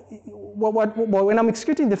 well, when I'm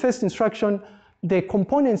executing the first instruction, the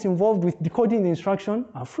components involved with decoding the instruction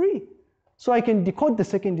are free. So I can decode the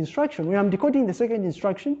second instruction. When I'm decoding the second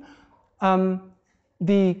instruction,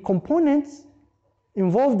 the components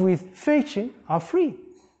involved with fetching are free.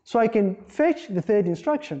 So I can fetch the third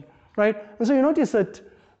instruction, right? And so you notice that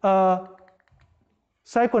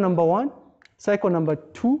cycle number 1, cycle number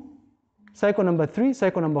 2, cycle number 3,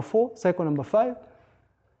 cycle number 4, cycle number 5.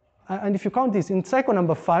 And if you count this, in cycle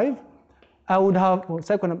number 5, I would have, well,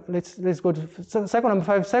 let's go to cycle number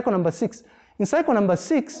 5, cycle number 6. In cycle number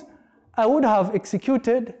 6, I would have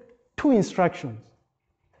executed 2 instructions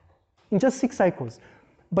in just 6 cycles.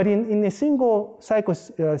 But in a single cycle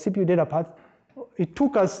CPU data path, it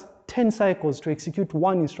took us 10 cycles to execute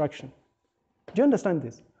 1 instruction. Do you understand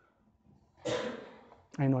this?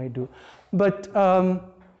 I know I do. But,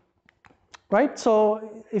 right,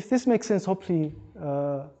 so if this makes sense, hopefully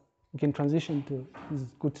we can transition to this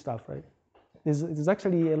good stuff, right? There's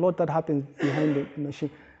actually a lot that happens behind the machine.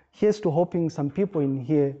 Here's to hoping some people in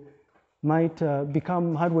here might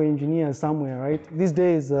become hardware engineers somewhere, right? These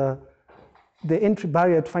days, the entry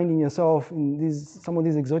barrier to finding yourself in some of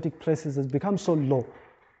these exotic places has become so low.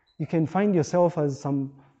 You can find yourself as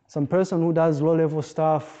some person who does low-level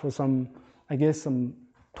stuff for some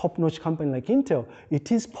top-notch company like Intel.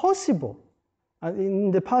 It is possible.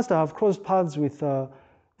 In the past, I have crossed paths with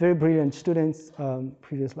very brilliant students,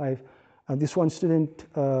 previous life. This one student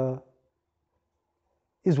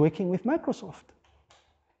is working with Microsoft.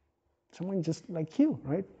 Someone just like you,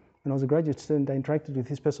 right? When I was a graduate student, I interacted with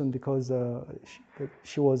this person because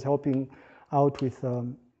she was helping out with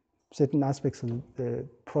certain aspects of the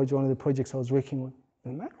project, one of the projects I was working on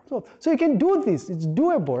in Microsoft. So you can do this, it's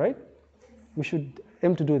doable, right? We should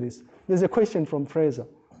aim to do this. There's a question from Fraser.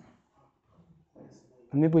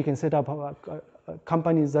 And maybe we can set up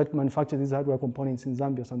companies that manufacture these hardware components in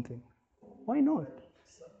Zambia or something. Why not?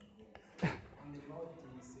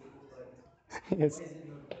 Yes.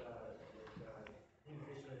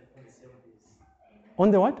 On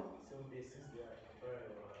the what?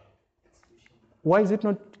 Why is it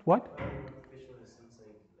not what?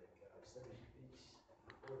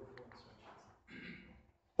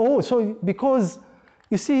 Oh, so because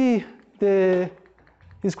you see,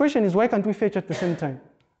 his question is why can't we fetch at the same time?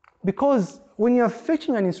 Because when you're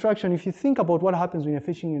fetching an instruction, if you think about what happens when you're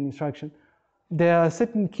fetching an instruction, there are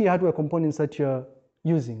certain key hardware components that you're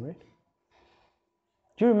using, right?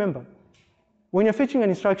 Do you remember? When you're fetching an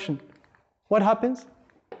instruction, what happens?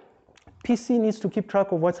 PC needs to keep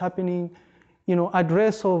track of what's happening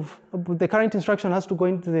address of the current instruction has to go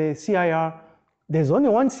into the CIR. There's only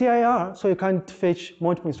one CIR, so you can't fetch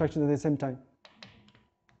multiple instructions at the same time.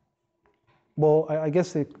 Well, I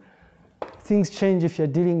guess things change if you're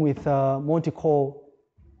dealing with multi-core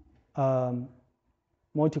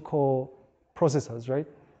processors, right?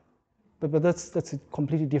 But that's a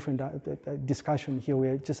completely different discussion here.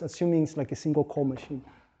 We're just assuming it's like a single core machine.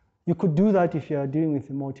 You could do that if you're dealing with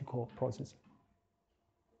a multi-core processor.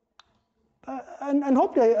 And I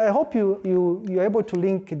hope you're able to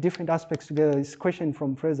link different aspects together. This question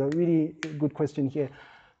from Fraser, really good question here.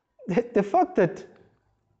 The fact that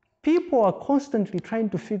people are constantly trying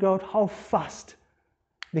to figure out how fast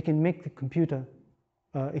they can make the computer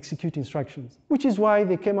execute instructions, which is why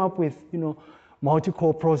they came up with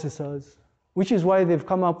multi-core processors, which is why they've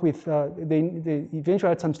come up with, they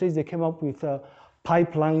eventually at some stage they came up with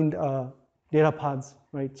pipelined data paths,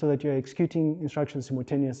 right? So that you're executing instructions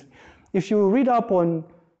simultaneously. If you read up on,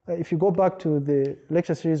 if you go back to the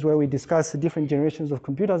lecture series where we discuss the different generations of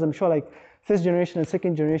computers, I'm sure like first generation and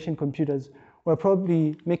second generation computers were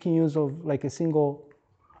probably making use of like a single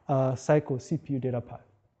cycle CPU data path,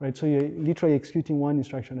 right? So you're literally executing one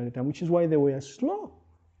instruction at a time, which is why they were slow.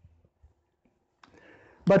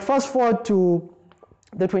 But fast forward to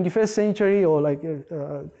the 21st century, or like,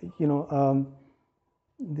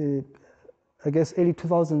 I guess early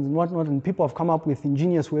 2000s and whatnot, and people have come up with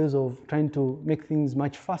ingenious ways of trying to make things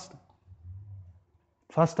much faster.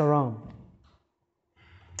 Faster RAM,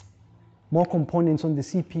 more components on the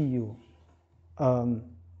CPU,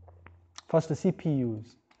 faster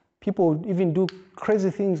CPUs. People even do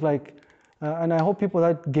crazy things like, and I hope people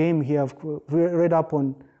that game here have read up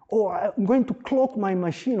on, oh, I'm going to clock my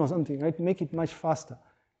machine or something, right? Make it much faster.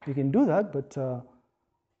 You can do that, but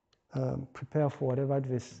prepare for whatever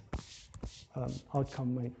adverse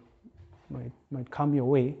outcome might come your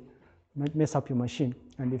way, might mess up your machine.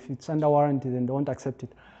 And if it's under warranty, then they won't accept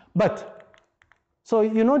it. But, so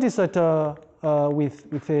you notice that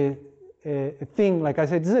with a thing, like I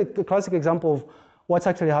said, this is a classic example of what's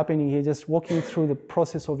actually happening here, just walking through the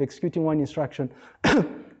process of executing one instruction.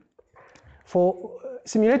 For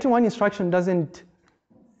simulating one instruction doesn't,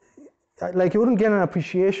 like you wouldn't get an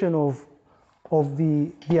appreciation of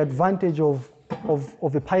the advantage of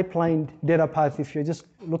a pipelined data path if you're just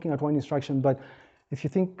looking at one instruction. But if you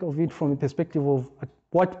think of it from the perspective of at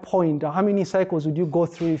what point, how many cycles would you go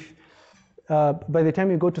through if by the time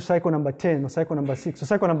you go to cycle number 10 or cycle number 6 or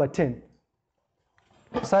cycle number 10,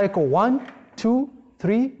 cycle 1, 2,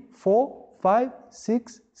 3, 4, 5,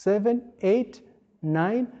 6, 7, 8,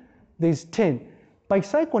 9, there's 10. By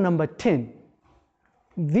cycle number 10,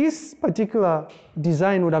 this particular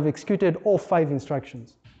design would have executed all 5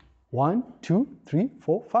 instructions. 1, 2, 3,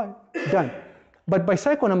 4, 5, done. But by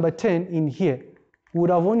cycle number 10 in here, we would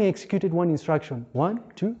have only executed one instruction. 1,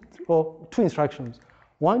 2, 3, or 2 instructions.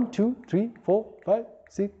 1, 2, 3, 4, 5,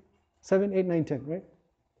 6, 7, 8, 9, 10, right?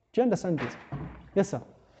 Do you understand this? Yes, sir.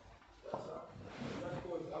 Yes, sir. That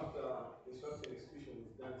goes after instruction execution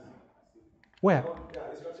is done. Where?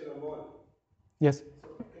 Yeah, instruction number 1. Yes. So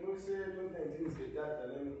can we say 2019 is the data,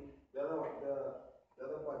 and then the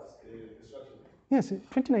other part is the instruction? Yes,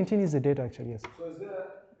 2019 is the data actually, yes. So is there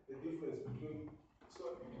a difference between, so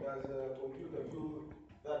does a computer do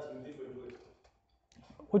that in different ways?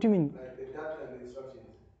 What do you mean? Like the data and the instructions.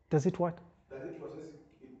 Does it what? Does it process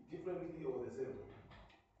it differently or the same?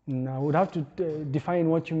 No, I would have to define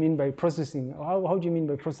what you mean by processing. How do you mean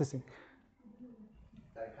by processing?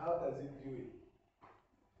 Like how does it do it?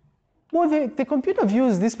 Well, the computer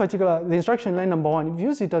views this particular, the instruction line number 1, it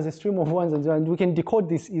views it as a stream of ones and zeros, and we can decode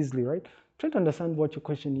this easily, right? Try to understand what your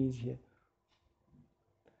question is here.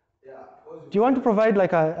 Yeah. Do you want to provide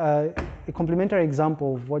like a complementary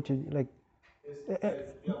example of what you like? Yes,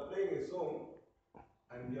 like you are playing a song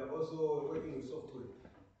and you are also working with software.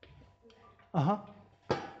 Uh-huh.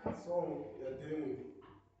 Song you are dealing with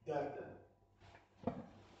data.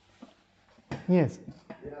 Yes.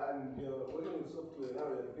 Yeah, and you're working with software now,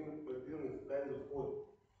 you're dealing with lines of code.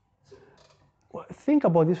 So, Well, think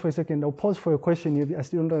about this for a second. I'll pause for a question. I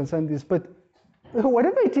still don't understand this, but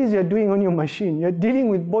whatever it is you're doing on your machine, you're dealing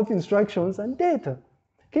with both instructions and data.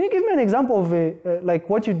 Can you give me an example of like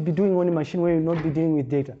what you'd be doing on a machine where you'd not be dealing with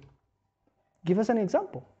data? Give us an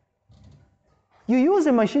example. You use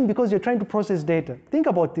a machine because you're trying to process data. Think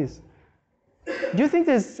about this. Do you think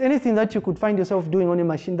there's anything that you could find yourself doing on a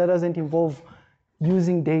machine that doesn't involve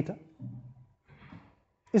using data?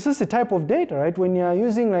 It's just a type of data, right? When you're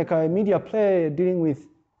using like a media player, you're dealing with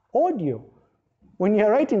audio. When you're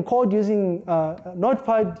writing code using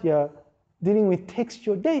Notepad, you're dealing with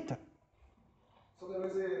textual data. so can we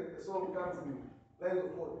say the song comes in lines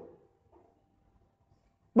of code?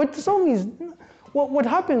 But the song is, what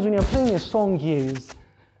happens when you're playing a song here is,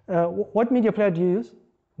 what media player do you use?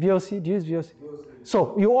 VLC, do you use VLC?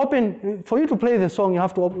 So you open, for you to play the song, you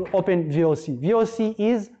have to open VLC. VLC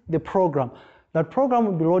is the program. That program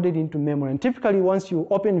will be loaded into memory. And typically once you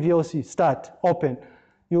open VLC, start, open,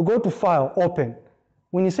 you go to file, open.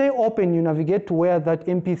 When you say open, you navigate to where that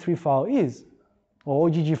MP3 file is, or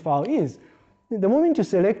OGG file is. The moment you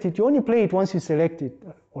select it, you only play it once you select it.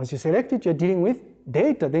 Once you select it, you're dealing with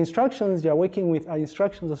data. The instructions you're working with are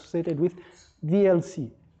instructions associated with VLC.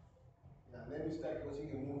 Yeah, then you start watching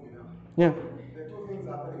a movie now. Yeah. The two things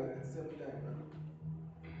happening at the same time.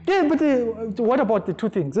 Yeah, but what about the two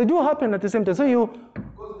things? They do happen at the same time. So you...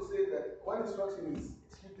 Because we say that one instruction is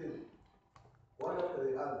executed one after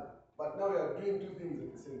the other, but now you are doing two things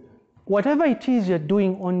at the same time. Whatever it is you're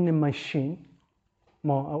doing on the machine,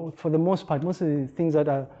 for the most part, most of the things that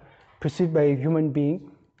are perceived by a human being,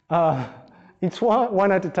 it's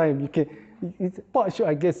one at a time. You can, well, sure,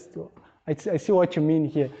 I guess, I see what you mean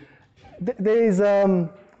here. There is,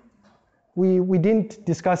 we didn't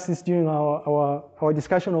discuss this during our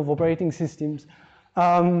discussion of operating systems.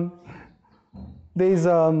 There's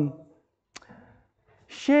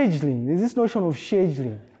scheduling, there's this notion of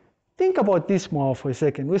scheduling. Think about this more for a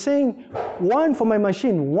second. We're saying for my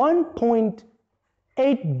machine,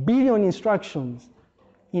 1.8 billion instructions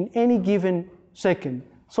in any given second.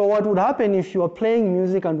 So what would happen if you are playing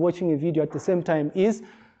music and watching a video at the same time is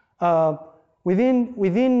within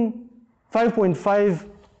 5.5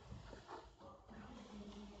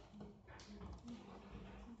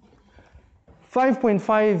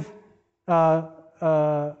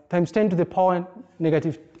 times 10 to the power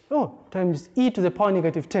negative, times e to the power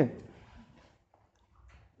negative 10.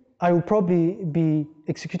 I will probably be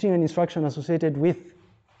executing an instruction associated with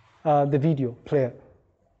the video player.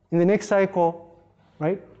 In the next cycle,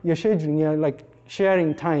 right, you're scheduling, you're like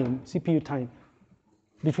sharing time, CPU time,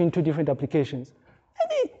 between two different applications.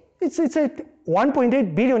 And it's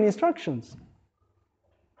 1.8 billion instructions.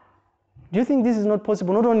 Do you think this is not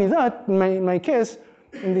possible? Not only that, in my case,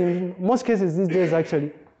 in most cases these days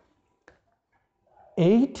actually,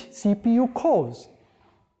 8 CPU cores.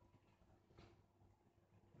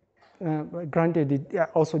 Granted, it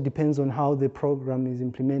also depends on how the program is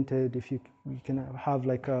implemented. If you can have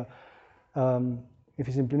like if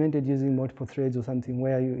it's implemented using multiple threads or something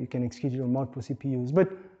where you can execute it on multiple CPUs.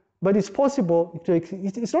 But it's possible,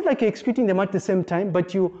 it's not like you're executing them at the same time,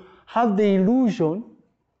 but you have the illusion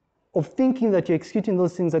of thinking that you're executing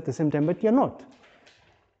those things at the same time, but you're not.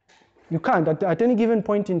 You can't. At any given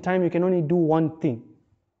point in time, you can only do one thing.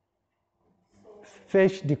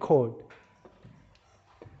 Fetch, decode.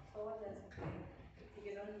 So what does it mean? If you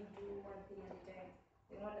can only do one thing at a time,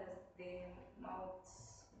 then what does the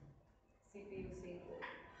mouse CPU say for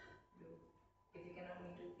you? If you can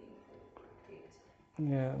only do things.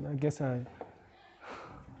 Yeah, I guess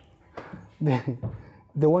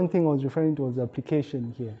the one thing I was referring to was the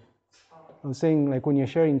application here. I was saying like when you're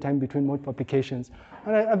sharing time between multiple applications.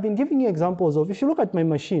 And I've been giving you examples of, if you look at my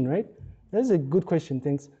machine, right? That's a good question,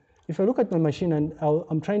 thanks. If I look at my machine and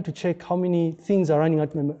I'm trying to check how many things are running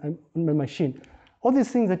at my machine, all these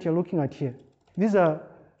things that you're looking at here, these are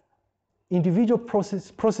individual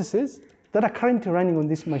processes that are currently running on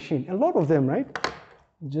this machine. A lot of them, right?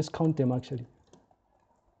 Just count them actually.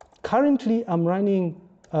 Currently, I'm running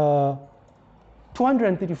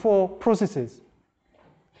 234 processes,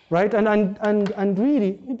 right? And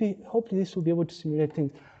really, hopefully this will be able to simulate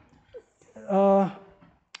things.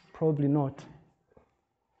 Probably not.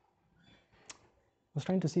 I was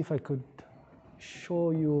trying to see if I could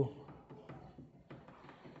show you.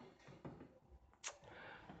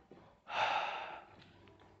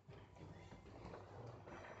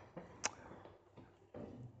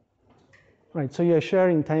 Right, so you're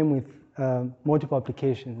sharing time with multiple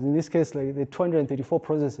applications. In this case, like the 234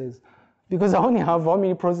 processes, because I only have how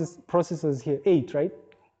many processors here? 8, right?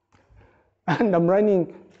 And I'm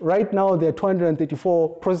running, right now there are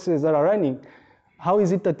 234 processes that are running. How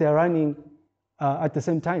is it that they're running at the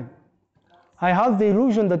same time? I have the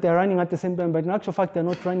illusion that they're running at the same time, but in actual fact, they're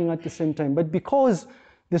not running at the same time. But because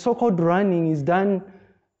the so-called running is done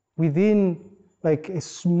within like a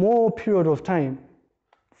small period of time,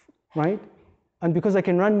 right? And because I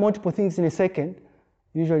can run multiple things in a second,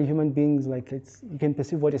 usually human beings, like you can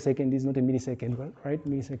perceive what a second is, not a millisecond, right?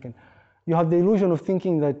 Millisecond. You have the illusion of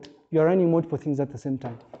thinking that you're running multiple things at the same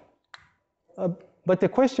time. But the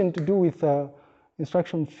question to do with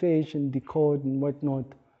instruction fetch and decode and whatnot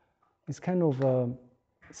is kind of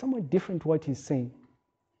somewhat different to what he's saying.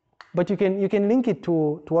 But you can link it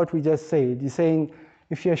to what we just said. He's saying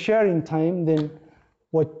if you're sharing time, then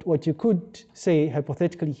what you could say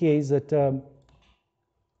hypothetically here is that,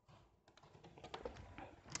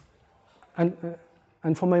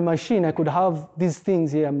 and for my machine, I could have these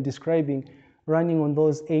things here I'm describing running on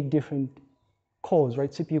those 8 different cores,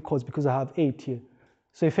 right, CPU cores, because I have 8 here.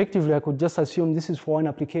 So effectively, I could just assume this is for one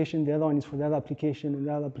application, the other one is for the other application, and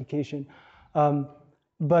the other application.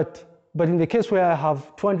 But in the case where I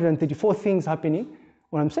have 234 things happening,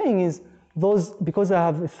 what I'm saying is those, because I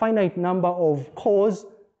have a finite number of cores,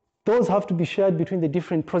 those have to be shared between the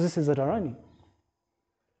different processes that are running.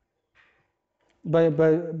 But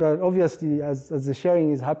obviously, as the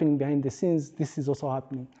sharing is happening behind the scenes, this is also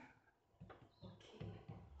happening.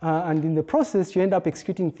 And in the process, you end up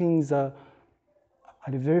executing things at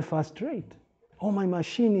a very fast rate. Oh, my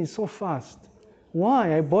machine is so fast.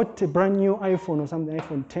 Why? I bought a brand new iPhone or something,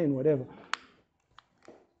 iPhone 10, whatever.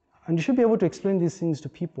 And you should be able to explain these things to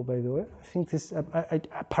people, by the way. I think this,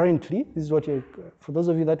 apparently, this is what you, for those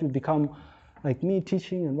of you that will become like me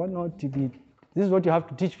teaching and whatnot, this is what you have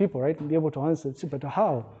to teach people, right? And be able to answer. But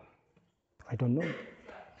how? I don't know.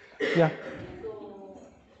 Yeah? So,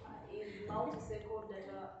 is multi-cycle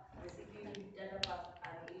data, the CPU data path,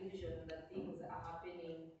 an illusion that things are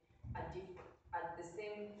happening at the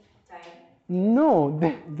same time? No,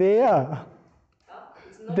 they are.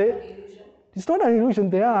 It's not an illusion? It's not an illusion,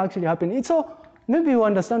 they are actually happening. It's so, maybe you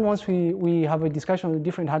understand once we have a discussion on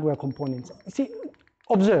different hardware components. See,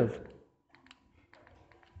 observe.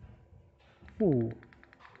 Ooh.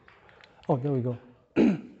 Oh, there we go.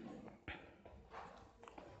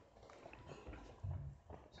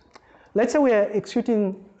 Let's say we are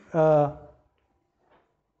executing, let's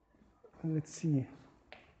see.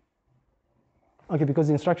 Okay, because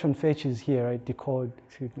the instruction fetch is here, right? Decode,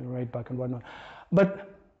 execute, write back and whatnot. But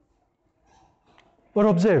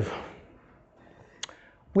observe.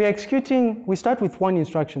 We are executing, we start with one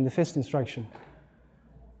instruction, the first instruction.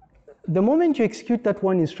 The moment you execute that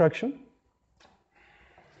one instruction,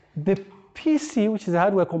 the PC, which is a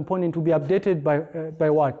hardware component, will be updated by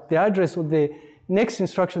what? The address of the next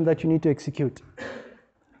instruction that you need to execute.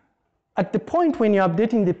 At the point when you're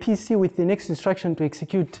updating the PC with the next instruction to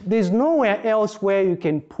execute, there's nowhere else where you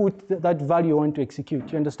can put that value you want to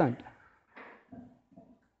execute, you understand?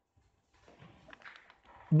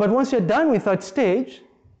 But once you're done with that stage,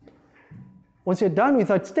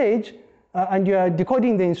 and you are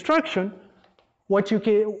decoding the instruction, what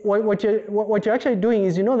you're actually doing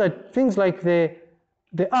is, you know that things like the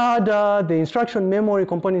ADA, the instruction memory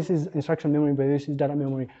components is instruction memory, but this is data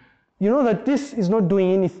memory. You know that this is not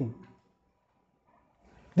doing anything.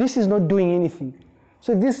 This is not doing anything.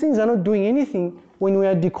 So if these things are not doing anything, when we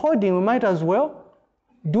are decoding, we might as well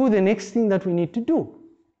do the next thing that we need to do.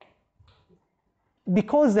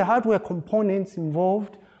 Because the hardware components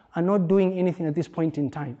involved are not doing anything at this point in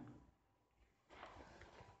time.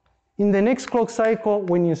 In the next clock cycle,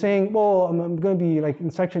 when you're saying, oh, I'm going to be like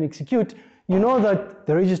instruction execute, you know that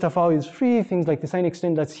the register file is free, things like the sign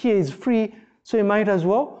extent that's here is free, so you might as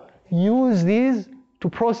well use these to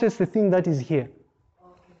process the thing that is here.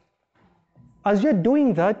 As you're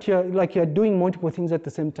doing that, you're doing multiple things at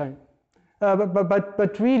the same time.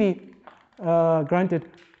 But really, granted,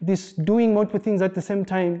 this doing multiple things at the same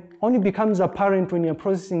time only becomes apparent when you're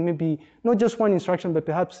processing maybe not just one instruction, but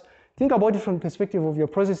perhaps think about it from the perspective of you're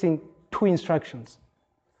processing 2 instructions.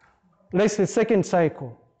 Let's say second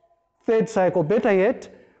cycle, third cycle, better yet,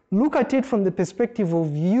 look at it from the perspective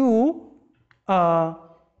of you, or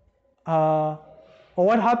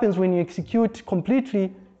what happens when you execute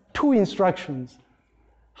completely 2 instructions.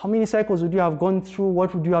 How many cycles would you have gone through?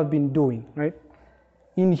 What would you have been doing, right?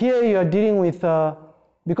 In here, you are dealing with,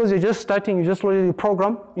 because you're just starting, you just loaded the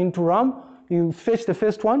program into RAM, you fetch the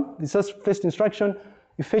first one, this is first instruction,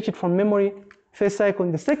 you fetch it from memory, first cycle.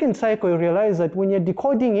 In the second cycle, you realize that when you're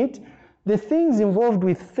decoding it, the things involved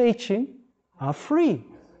with fetching are free.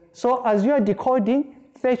 So as you are decoding,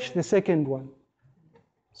 fetch the second one.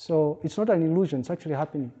 So it's not an illusion, it's actually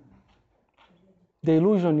happening. The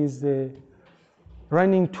illusion is the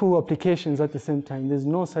running 2 applications at the same time. There's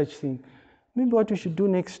no such thing. Maybe what we should do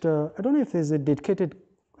next, I don't know if there's a dedicated,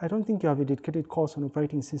 I don't think you have a dedicated course on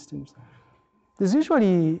operating systems. There's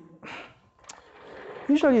usually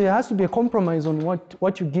there has to be a compromise on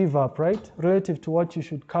what you give up, right? Relative to what you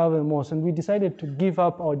should cover most. And we decided to give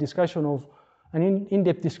up our discussion of, an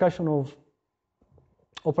in-depth discussion of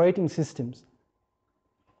operating systems.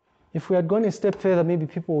 If we had gone a step further, maybe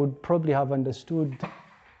people would probably have understood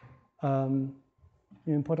the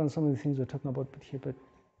importance of some of the things we're talking about here. But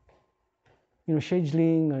you know,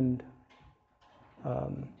 scheduling and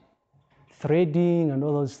threading and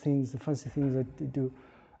all those things, the fancy things that they do.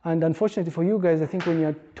 And unfortunately for you guys, I think when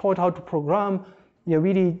you're taught how to program, you're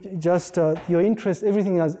really just, your interest,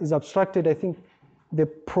 everything is abstracted. I think the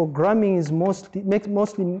programming is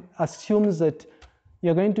mostly assumes that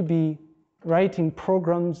you're going to be writing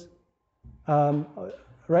programs,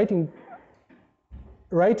 writing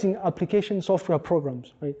application software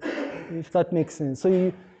programs, right? If that makes sense.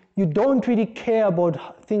 So you don't really care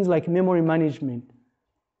about things like memory management,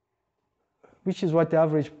 which is what the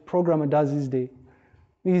average programmer does these days.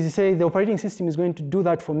 Because you say the operating system is going to do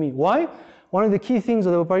that for me. Why? One of the key things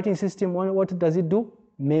of the operating system, what does it do?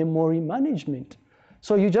 Memory management.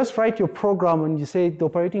 So you just write your program and you say the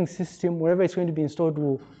operating system, wherever it's going to be installed,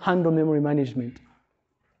 will handle memory management.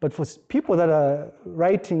 But for people that are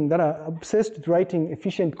obsessed with writing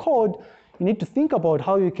efficient code, you need to think about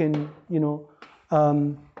how you can, you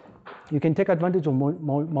can take advantage of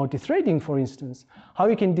multi-threading, for instance. How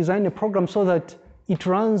you can design a program so that it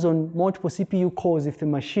runs on multiple CPU cores if the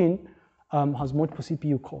machine has multiple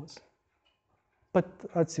CPU cores. But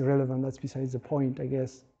that's irrelevant, that's besides the point, I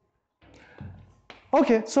guess.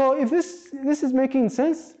 Okay, so if this is making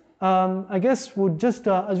sense, I guess we'll just,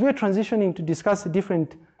 as we're transitioning to discuss the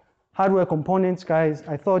different hardware components, guys,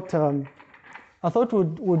 I thought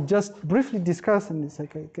we'd just briefly discuss, and it's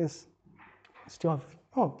like, I guess, still have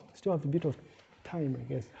a bit of time, I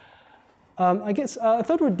guess. I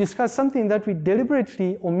thought we'd discuss something that we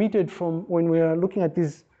deliberately omitted from when we are looking at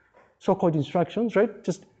these so-called instructions, right?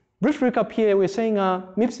 Just brief recap here, we're saying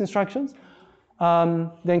MIPS instructions.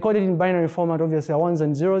 They're encoded in binary format, obviously, ones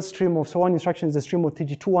and zeros. So one instruction is a stream of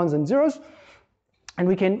 32 ones and zeros. And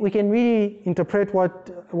we can really interpret what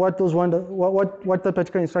that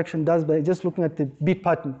particular instruction does by just looking at the bit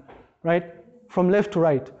pattern, right? From left to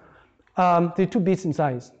right. The 2 bits in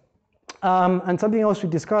size. And something else we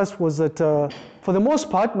discussed was that for the most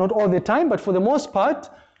part, not all the time, but for the most part,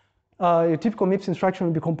 a typical MIPS instruction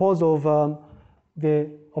will be composed of the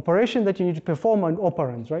operation that you need to perform and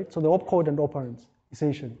operands, right? So the opcode and operands,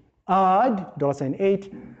 essentially. Add $8,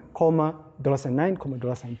 comma, $9, comma,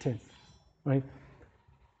 $10, right?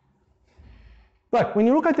 But when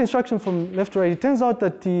you look at the instruction from left to right, it turns out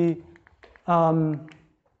that well,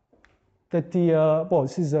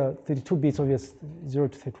 this is 32 bits, obvious, 0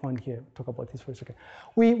 to 31 here. Talk about this for a second.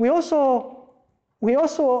 We also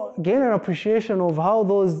gain an appreciation of how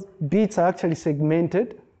those bits are actually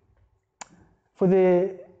segmented for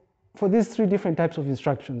these 3 different types of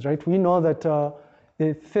instructions, right? We know that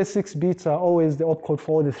the first 6 bits are always the opcode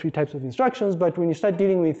for all the 3 types of instructions, but when you start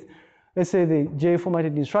dealing with, let's say, the J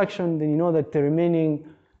formatted instruction, then you know that the remaining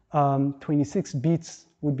 26 bits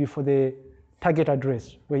would be for the target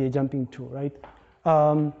address where you're jumping to, right?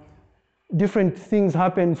 Different things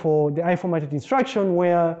happen for the I formatted instruction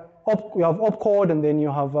where you have opcode and then you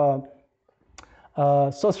have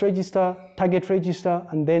source register, target register,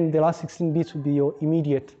 and then the last 16 bits would be your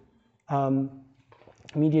immediate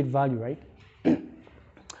value, right?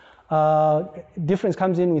 Difference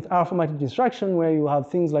comes in with R formatted instruction where you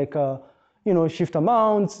have things like shift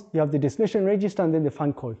amounts, you have the destination register, and then the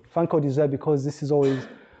fun code. Fun code is there because this is always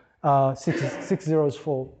 6 zeros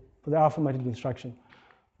for the R formatted instruction.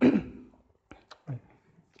 Right.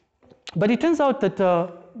 But it turns out that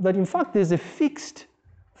in fact there's a fixed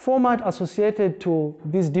format associated to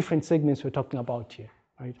these different segments we're talking about here,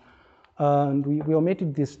 right? And we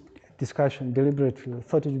omitted this discussion deliberately. We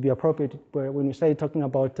thought it would be appropriate when we started talking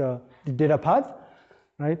about the data path,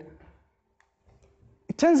 right?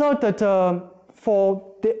 It turns out that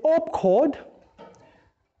for the opcode,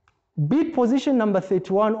 bit position number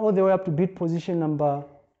 31 all the way up to bit position number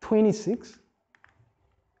 26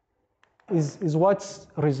 is what's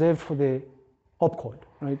reserved for the opcode,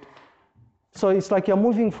 right? So it's like you're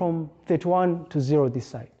moving from 31 to 0 this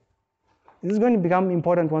side. This is going to become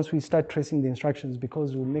important once we start tracing the instructions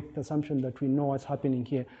because we'll make the assumption that we know what's happening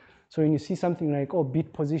here. So when you see something like,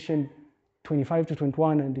 bit position 25 to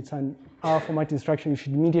 21 and it's an R format instruction, you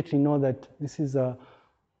should immediately know that this is a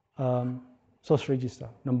source register,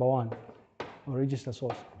 number 1, or register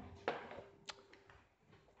source,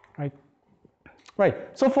 right?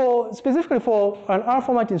 Right, so specifically for an R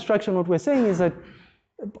format instruction, what we're saying is that,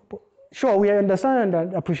 sure, we understand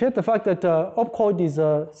and appreciate the fact that opcode is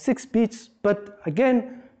 6 bits, but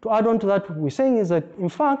again, to add on to that, what we're saying is that, in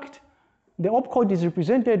fact, the opcode is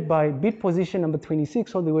represented by bit position number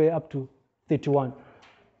 26 all the way up to 31.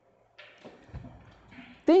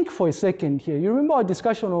 Think for a second here. You remember our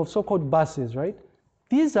discussion of so-called buses, right?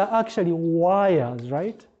 These are actually wires,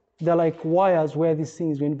 right? They're like wires where this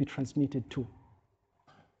thing is going to be transmitted to. Do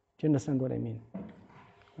you understand what I mean?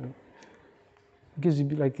 Right? Because you'd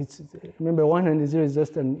be like, remember 1 and 0 is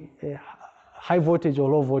just a high voltage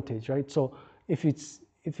or low voltage, right? So if it's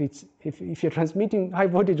if you're transmitting high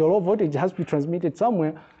voltage or low voltage, it has to be transmitted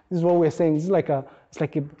somewhere. This is what we're saying. This is like a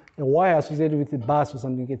wire associated with the bus or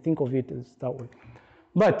something. You can think of it as that way.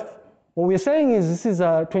 But what we're saying is this is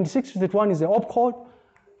 26 to 31 is the opcode.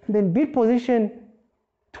 Then bit position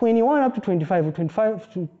 21 up to 25 or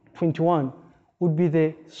 25 to 21 would be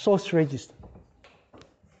the source register,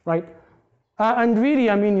 right? And really,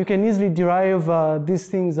 I mean, you can easily derive these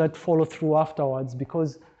things that follow through afterwards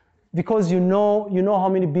because you know how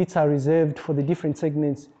many bits are reserved for the different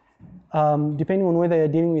segments, depending on whether you're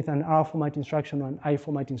dealing with an R format instruction or an I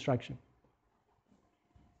format instruction,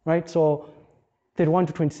 right? So 31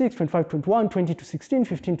 to 26, 25 to 21, 20 to 16,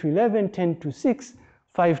 15 to 11, 10 to 6,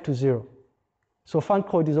 5 to 0. So func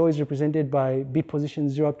code is always represented by bit position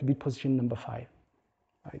 0 up to bit position number 5.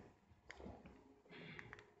 Right?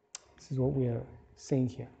 This is what we are saying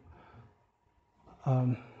here.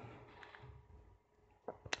 And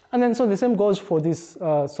then so the same goes for this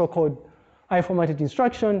so-called I-formatted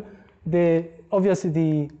instruction. Obviously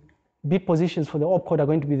the bit positions for the opcode are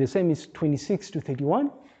going to be the same. It's 26 to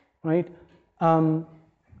 31, right? And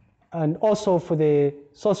also for the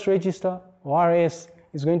source register or RS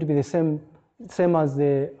is going to be the same as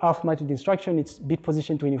the R-formatted instruction. It's bit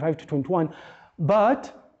position 25 to 21.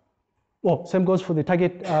 But, well, same goes for the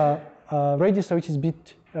target register, which is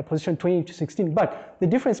bit position 20 to 16. But the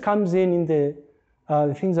difference comes in the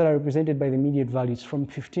things that are represented by the immediate values from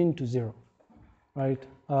 15 to 0, right?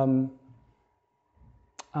 And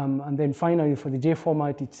then finally for the J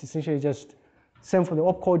format, it's essentially just same for the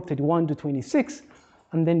opcode 31 to 26,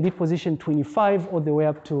 and then bit position 25 all the way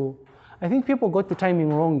up to, I think people got the timing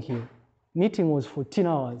wrong here. Meeting was 14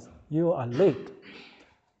 hours. You are late.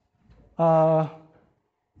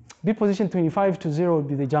 Bit position 25 to 0 would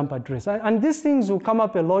be the jump address. And these things will come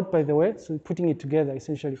up a lot, by the way, so putting it together,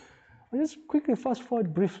 essentially. I'll just quickly fast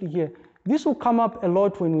forward briefly here. This will come up a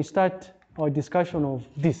lot when we start our discussion of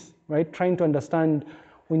this, right? Trying to understand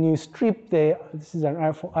when you strip this is an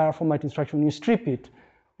R format instruction, when you strip it,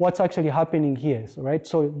 what's actually happening here, so, right?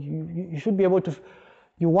 So you should be able to,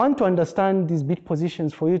 you want to understand these bit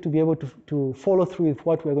positions for you to be able to follow through with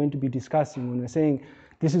what we're going to be discussing when we're saying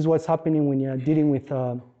this is what's happening when you're dealing with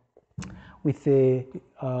the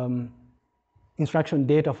instruction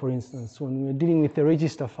data, for instance. When we're dealing with the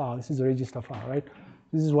register file, this is a register file, right?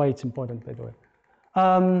 This is why it's important, by the way.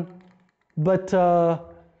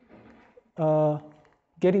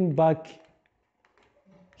 Getting back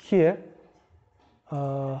here,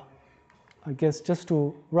 I guess just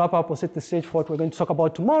to wrap up or set the stage for what we're going to talk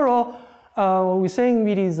about tomorrow, what we're saying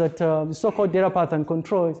really is that the so-called data path and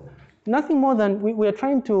control is nothing more than we're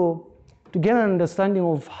trying to get an understanding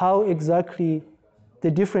of how exactly the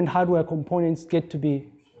different hardware components get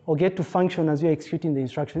to function as you're executing the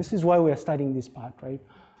instruction. This is why we are studying this part, right?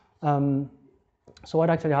 So what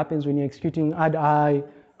actually happens when you're executing add I,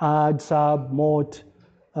 add, sub, mort,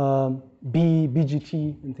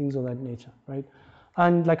 BGT, and things of that nature, right?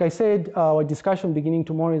 And like I said, our discussion beginning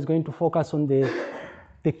tomorrow is going to focus on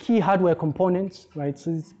the key hardware components, right?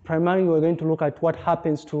 So primarily we're going to look at what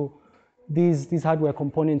happens to these hardware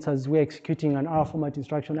components as we're executing an R format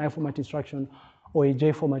instruction, I format instruction, or a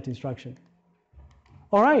J format instruction.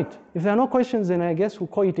 All right, if there are no questions, then I guess we'll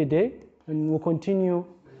call it a day and we'll continue.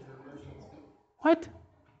 What?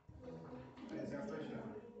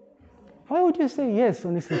 Why would you say yes,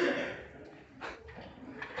 honestly?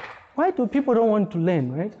 Why do people don't want to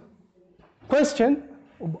learn, right? Question?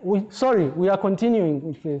 Sorry, we are continuing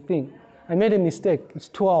with the thing. I made a mistake. It's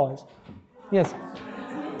 2 hours. Yes.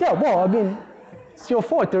 Yeah, well, I mean, it's your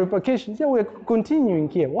fault, the repercussions. Yeah, we're continuing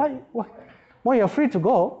here. Why? Well, you're free to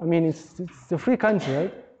go. I mean, it's a free country,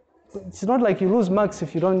 right? It's not like you lose marks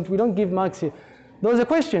if you don't, we don't give marks here. There was a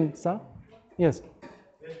question, sir? Yes.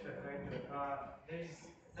 Yes, there's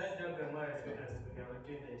that diagram where I showed us when I was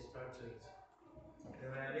doing the instructions.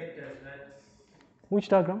 There were letters that... Which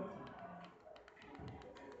diagram?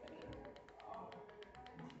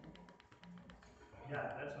 Yeah,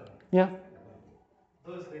 that's one. Yeah.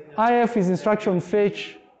 Those letters... IF is instruction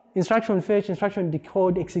fetch, instruction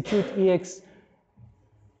decode, execute, EX.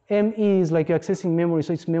 ME is like you're accessing memory,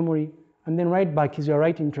 so it's memory. And then write back is you're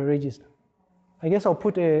writing to a register. I guess I'll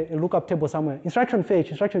put a lookup table somewhere. Instruction fetch,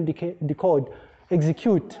 instruction decode,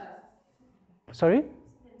 execute. Sorry?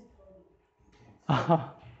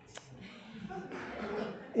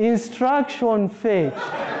 Instruction fetch.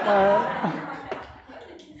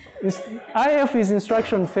 IF is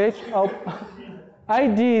instruction fetch.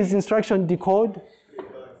 ID is instruction decode.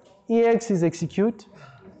 EX is execute.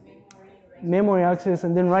 Memory access,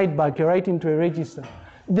 and then write back. You're writing to a register.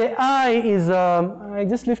 The I is, I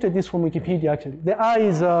just lifted this from Wikipedia actually. The I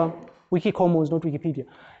is Wiki Commons, not Wikipedia.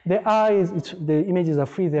 The R is, the images are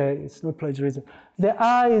free there, it's not plagiarism. The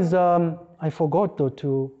R is, I forgot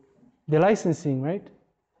though, the licensing, right?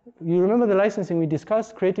 You remember the licensing we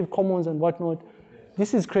discussed, Creative Commons and whatnot?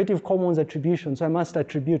 This is Creative Commons attribution, so I must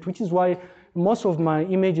attribute, which is why most of my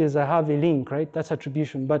images I have a link, right? That's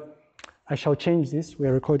attribution, but I shall change this,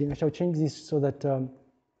 we're recording, I shall change this so that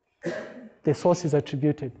the source is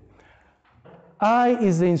attributed. I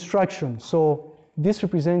is the instruction, so this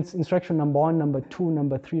represents instruction number 1, number 2,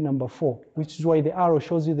 number 3, number 4, which is why the arrow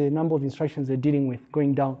shows you the number of instructions they're dealing with,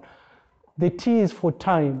 going down. The T is for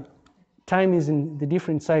time. Time is in the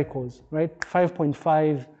different cycles, right?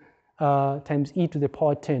 5.5 times e to the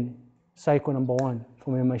power 10, cycle number 1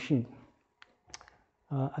 for my machine.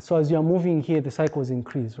 So as you're moving here, the cycles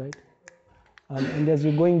increase, right? And as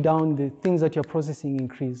you're going down, the things that you're processing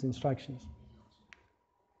increase, instructions.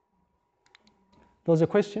 There was a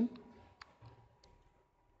question?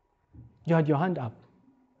 You had your hand up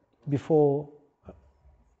before.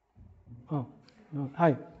 Oh, no.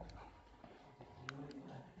 Hi.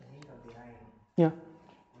 Yeah.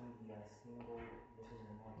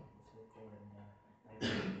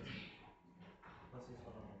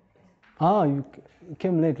 Ah, you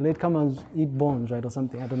came late. Late comers eat bones, right, or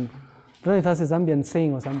something. I don't know if that's a Zambian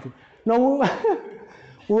saying or something. No,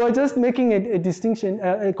 we were just making a distinction,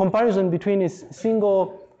 a comparison between a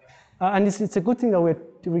single, and it's a good thing that we're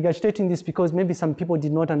regurgitating this because maybe some people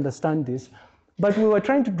did not understand this. But we were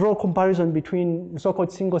trying to draw a comparison between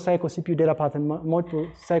so-called single cycle CPU data path and multiple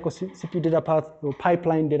cycle CPU data path or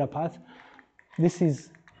pipeline data path. This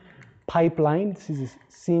is pipeline, this is a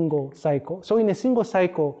single cycle. So in a single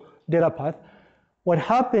cycle data path, what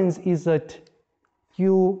happens is that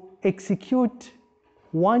you execute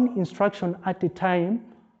one instruction at a time.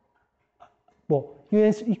 Well, you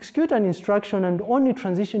execute an instruction and only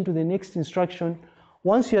transition to the next instruction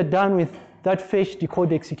once you're done with that fetch,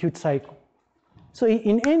 decode, execute cycle. So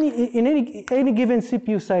in any given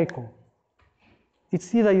CPU cycle,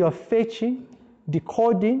 it's either you're fetching,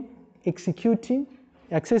 decoding, executing,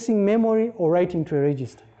 accessing memory, or writing to a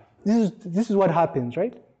register. This is what happens,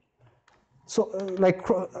 right? So like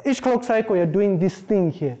each clock cycle, you're doing this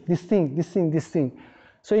thing here, this thing, this thing, this thing.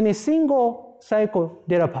 So in a single cycle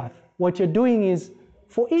data path, what you're doing is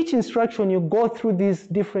for each instruction, you go through these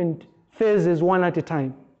different phases one at a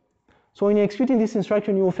time. So when you're executing this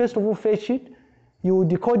instruction, you will first of all fetch it, you will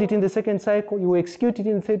decode it in the second cycle, you will execute it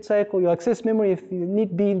in the third cycle, you access memory if you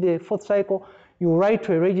need be in the fourth cycle, you will write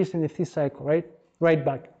to a register in the fifth cycle, right? Write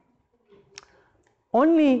back.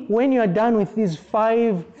 Only when you are done with these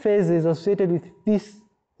 5 phases associated with this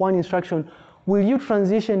one instruction will you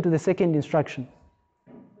transition to the second instruction,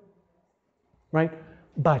 right?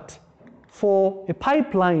 But for a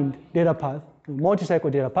pipelined data path, a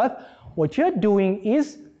multi-cycle data path, what you're doing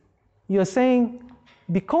is you're saying,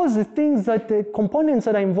 because the components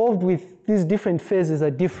that are involved with these different phases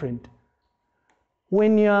are different,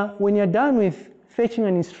 when you're done with fetching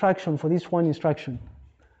an instruction for this one instruction,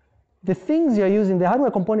 the things you're using, the hardware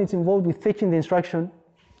components involved with fetching the instruction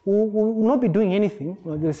will not be doing anything.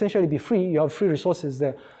 They'll essentially be free. You have free resources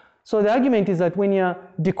there. So the argument is that when you're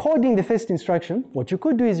decoding the first instruction, what you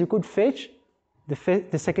could do is you could fetch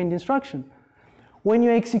the second instruction. When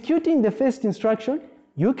you're executing the first instruction,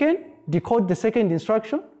 you can decode the second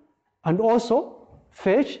instruction and also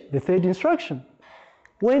fetch the third instruction.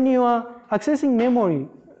 When you are accessing memory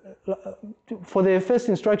for the first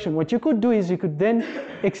instruction, what you could do is you could then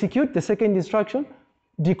execute the second instruction,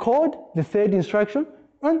 decode the third instruction,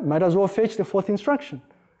 and might as well fetch the fourth instruction.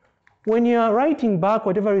 When you are writing back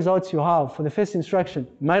whatever results you have for the first instruction,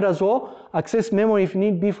 might as well access memory if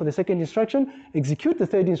need be for the second instruction, execute the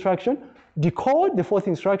third instruction, decode the fourth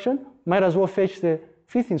instruction, might as well fetch the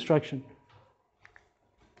fifth instruction.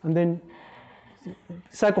 And then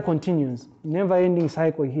cycle continues, never-ending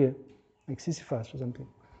cycle here, like Sisyphus or something.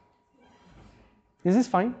 Is this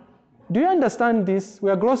fine? Do you understand this?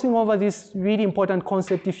 We are glossing over this really important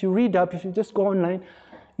concept. If you read up, if you just go online,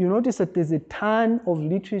 you notice that there's a ton of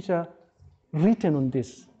literature written on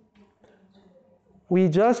this. We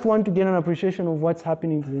just want to get an appreciation of what's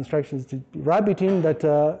happening to the instructions, to rub it in that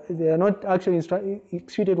they are not actually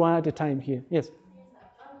executed one at a time here. Yes? In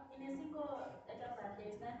a single data path,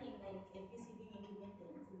 there's nothing like a PC being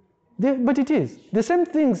implemented. But it is. The same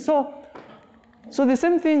things. So the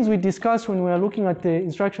same things we discussed when we are looking at the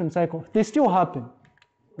instruction cycle, they still happen,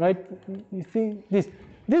 right? You think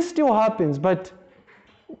this still happens, but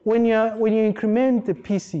when you increment the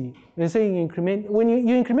PC, we're saying when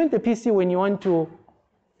you increment the PC when you want to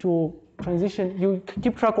transition, you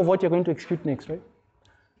keep track of what you're going to execute next, right?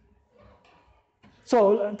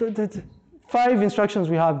 So 5 instructions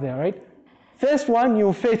we have there, right? First one,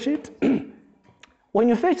 you fetch it. When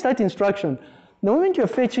you fetch that instruction, the moment you're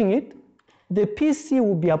fetching it, the PC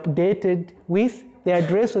will be updated with the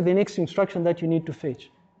address of the next instruction that you need to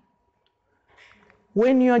fetch.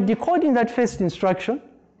 When you are decoding that first instruction,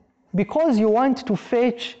 because you want to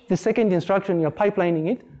fetch the second instruction, you're pipelining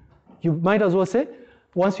it, you might as well say,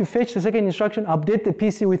 once you fetch the second instruction, update the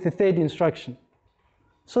PC with the third instruction.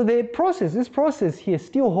 So the process, this process here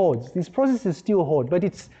still holds. These processes still hold, but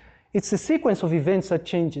it's a sequence of events that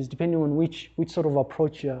changes depending on which sort of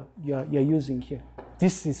approach you're using here.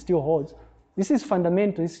 This is still holds. This is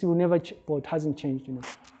fundamental. This will never, well, it hasn't changed, you know. I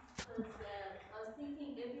was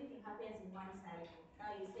thinking everything happens in one cycle.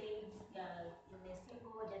 Now you say in a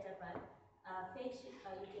single datapath,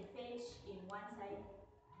 you can fetch in one cycle,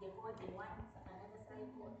 decode in another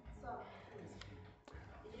cycle. So I'm confused.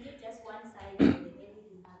 Isn't it just one cycle and then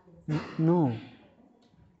everything happens? No.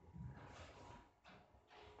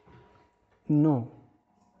 No.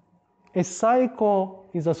 A cycle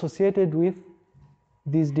is associated with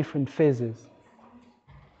these different phases.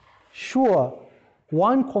 Sure,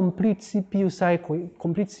 one complete CPU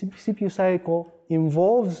cycle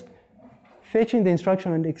involves fetching the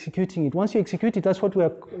instruction and executing it. Once you execute it, that's what we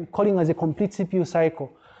are calling as a complete CPU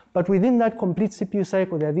cycle. But within that complete CPU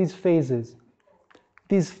cycle, there are these phases.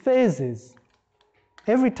 These phases,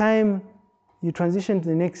 every time you transition to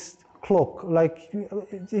the next clock, like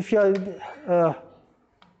if you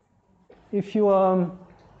are,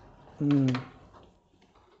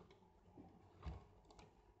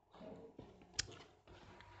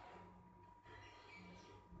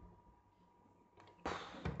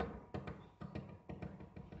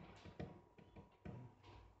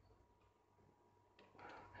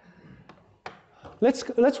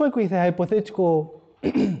 let's work with a hypothetical.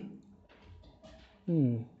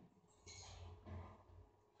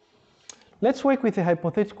 Let's work with a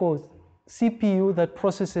hypothetical CPU that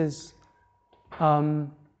processes.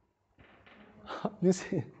 This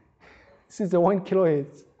is the 1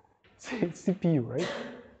 kilohertz CPU, right?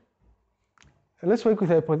 Let's work with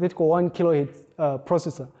a hypothetical 1 kilohertz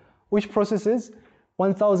processor, which processes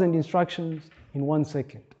 1,000 instructions in 1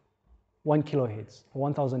 second. 1 kilohertz,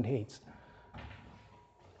 1,000 hertz.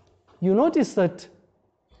 You notice that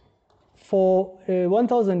for a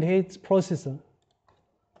 1,000 hertz processor,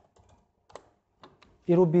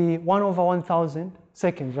 it will be 1 over 1,000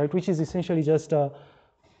 seconds, right? Which is essentially just 1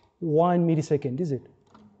 millisecond, is it?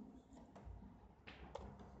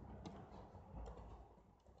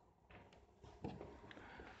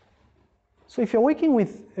 So if you're working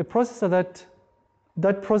with a processor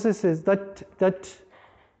that processes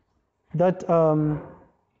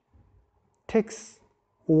takes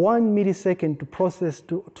 1 millisecond to process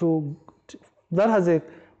that has a,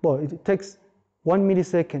 well, it takes 1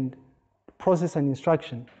 millisecond to process an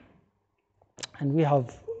instruction. And we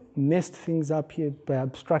have messed things up here by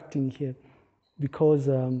abstracting here because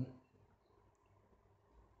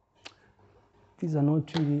these are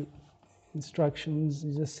not really instructions.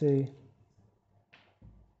 You just say,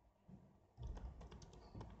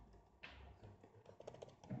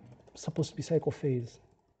 supposed to be cycle phase.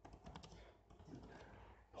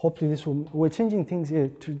 Hopefully this will, we're changing things here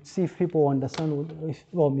to see if people understand,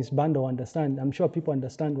 well, Ms. Banda will understand. I'm sure people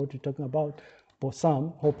understand what we're talking about, or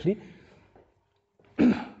some, hopefully.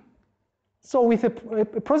 So with a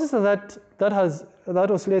processor that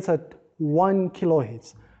oscillates at 1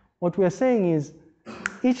 kilohertz, what we are saying is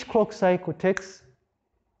each clock cycle takes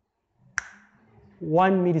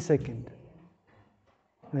 1 millisecond.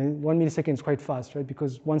 1 millisecond is quite fast, right?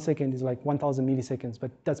 Because 1 second is like 1,000 milliseconds, but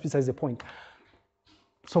that's besides the point.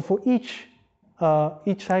 So for each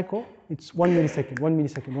cycle, it's 1 millisecond, 1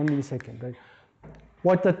 millisecond, 1 millisecond, right?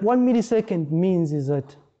 What that 1 millisecond means is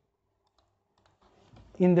that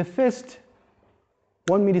in the first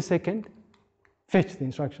 1 millisecond, fetch the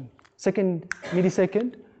instruction. Second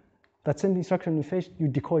millisecond, that same instruction you fetched, you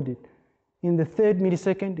decode it. In the third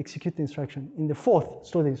millisecond, execute the instruction. In the fourth,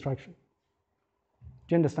 store the instruction.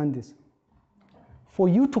 Do you understand this? For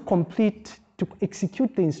you to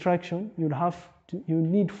execute the instruction, you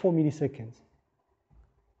need 4 milliseconds.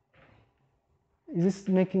 Is this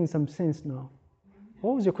making some sense now?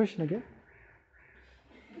 What was your question again?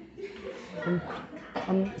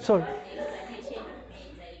 I'm sorry. Explanation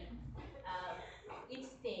made like each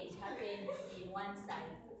stage happens in one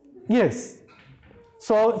cycle. Yes.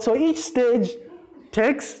 So each stage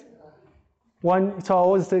takes one. So I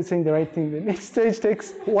was saying the right thing. Then each stage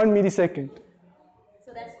takes 1 millisecond.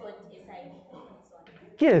 So that's called a cycle on its own.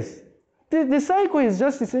 Yes. The cycle is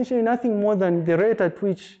just essentially nothing more than the rate at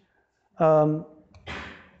which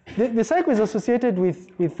the cycle is associated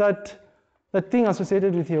with that that thing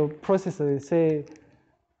associated with your processor, they say,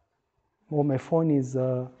 well, my phone is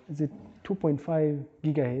it 2.5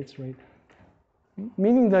 gigahertz, right?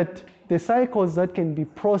 Meaning that the cycles that can be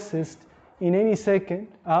processed in any second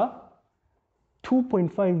are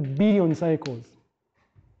 2.5 billion cycles.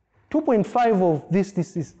 2.5 of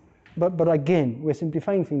this. But again, we're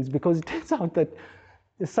simplifying things because it turns out that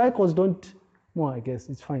the cycles don't, well, I guess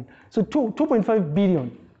it's fine. So 2.5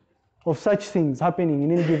 billion of such things happening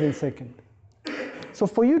in any given second. So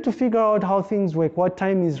for you to figure out how things work, what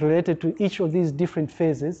time is related to each of these different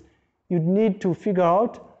phases, you'd need to figure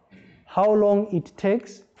out how long it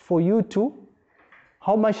takes for you to,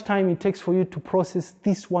 how much time it takes for you to process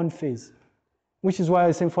this one phase, which is why I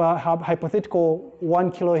was saying for a hypothetical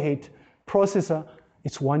 1 kilohertz processor,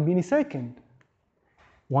 it's 1 millisecond.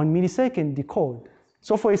 1 millisecond decode.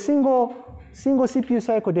 So for a single CPU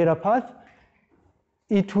cycle data path,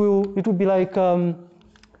 it would be like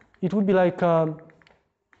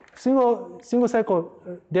single cycle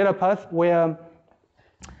data path where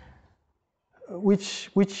which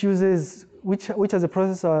has a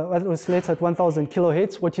processor that oscillates at 1000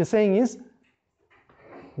 kilohertz. What you're saying is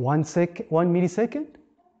 1 millisecond,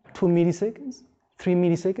 2 milliseconds, 3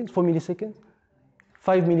 milliseconds, 4 milliseconds,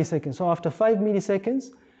 5 milliseconds. So after 5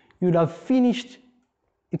 milliseconds, you'd have finished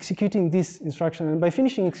executing this instruction. And by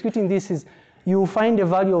finishing executing this is you find a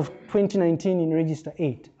value of 2019 in register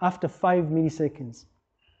 8 after 5 milliseconds.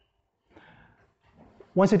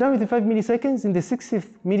 Once you're done with the 5 milliseconds, in the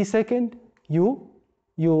 60th millisecond, you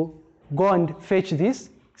go and fetch this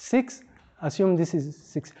 6, assume this is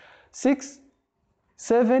 6, 6,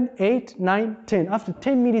 7, 8, 9, 10. After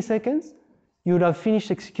 10 milliseconds, you would have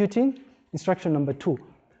finished executing instruction number 2.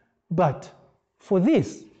 But for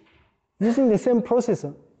this, using the same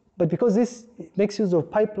processor, but because this makes use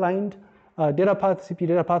of pipelined data path, CPU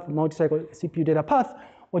data path, multi-cycle CPU data path,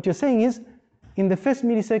 what you're saying is, in the first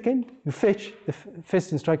millisecond, you fetch the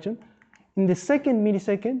first instruction. In the second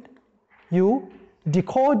millisecond, you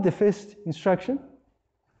decode the first instruction,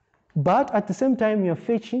 but at the same time, you're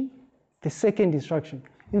fetching the second instruction.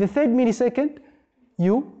 In the third millisecond,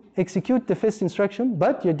 you execute the first instruction,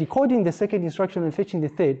 but you're decoding the second instruction and fetching the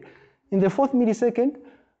third. In the fourth millisecond,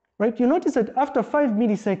 right, you notice that after 5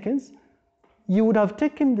 milliseconds, you would have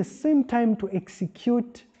taken the same time to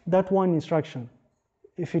execute that one instruction,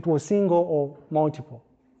 if it was single or multiple.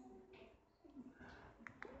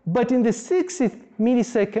 But in the 60th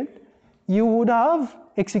millisecond, you would have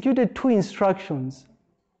executed 2 instructions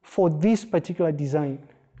for this particular design,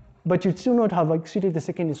 but you'd still not have executed the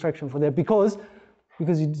second instruction for that because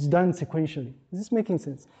it's done sequentially. Is this making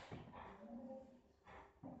sense?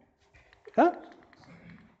 Huh?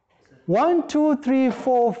 1, 2, 3,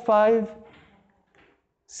 4, 5,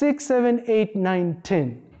 6, 7, 8, 9,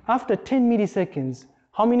 10. After 10 milliseconds,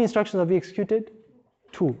 how many instructions have you executed?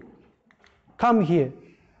 2. Come here.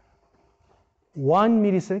 1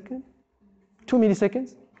 millisecond, 2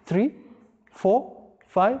 milliseconds, 3, 4,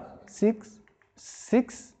 5, 6,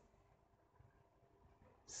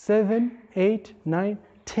 7, 8, 9,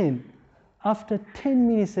 10. After 10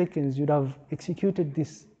 milliseconds, you'd have executed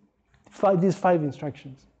these 5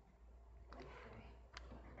 instructions.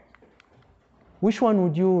 Which one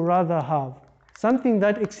would you rather have? Something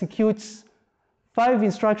that executes 5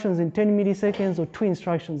 instructions in 10 milliseconds or 2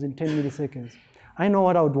 instructions in 10 milliseconds? I know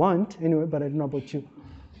what I would want anyway, but I don't know about you.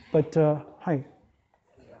 But hi. I had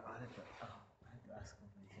to ask about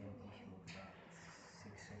the issue of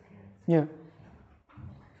 6 seconds. Yeah.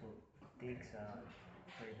 So it takes,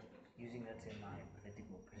 using that same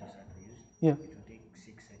hypothetical processor I used, Yeah. it will take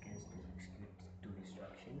 6 seconds to execute 2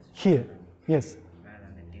 instructions. Here, yes. Rather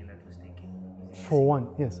than the thing that was taking For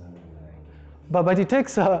 1, yes. But it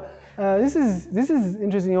takes, this is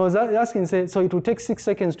interesting. I was asking, say, so it will take 6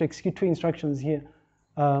 seconds to execute 2 instructions here.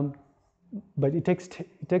 But it takes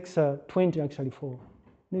 20 actually for,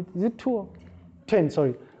 is it 2 or 10,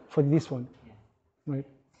 sorry, for this one, right?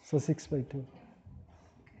 So 6 by 2.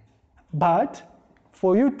 But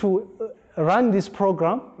for you to run this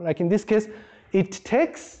program, like in this case, it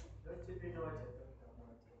takes,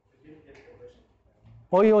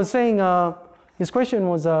 or he was saying, his question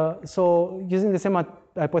was, so using the same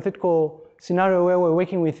hypothetical scenario where we're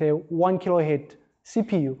working with a 1 kilohertz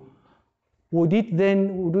CPU, would it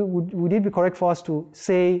be correct for us to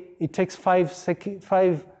say it takes 5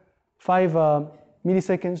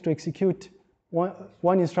 milliseconds to execute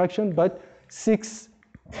one instruction, but 6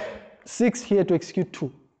 here to execute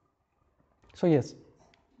 2? So yes.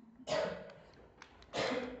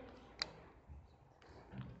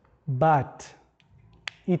 But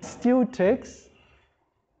it still takes,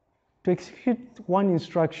 to execute 1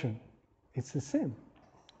 instruction, it's the same.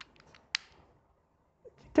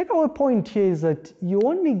 takeaway point here is that you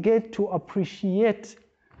only get to appreciate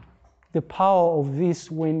the power of this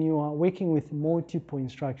when you are working with multiple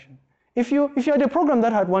instructions. If you had a program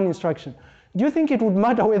that had one instruction, do you think it would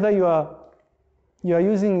matter whether you're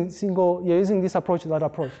using this approach or that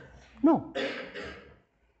approach? No.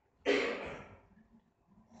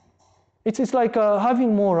 It's like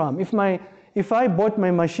having more RAM. If I bought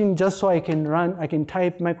my machine just so I can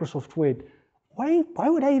type Microsoft Word, why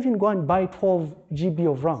would I even go and buy 12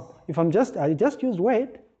 GB of RAM? If I just use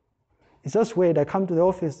Word, it's just Word. I come to the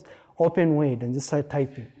office, open Word, and just start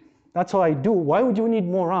typing. That's all I do. Why would you need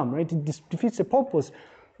more RAM, right? It defeats the purpose.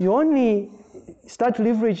 You only start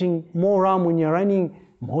leveraging more RAM when you're running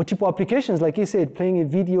multiple applications, like you said, playing a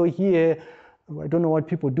video here. I don't know what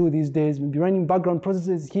people do these days. Maybe running background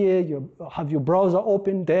processes here. You have your browser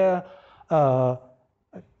open there. I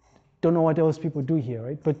don't know what else people do here,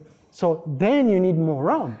 right? But so then you need more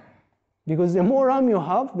RAM, because the more RAM you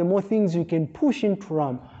have, the more things you can push into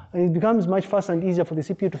RAM, and it becomes much faster and easier for the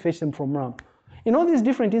CPU to fetch them from RAM. In all these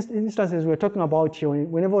different instances we're talking about here,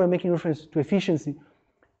 whenever we're making reference to efficiency,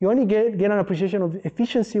 you only get an appreciation of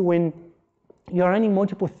efficiency when you're running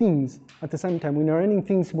multiple things at the same time, when you're running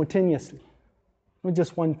things simultaneously, not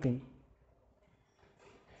just one thing.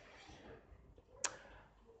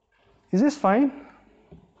 Is this fine?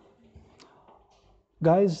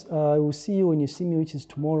 Guys, I will see you when you see me, which is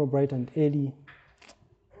tomorrow, bright and early.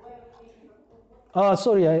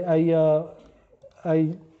 Sorry,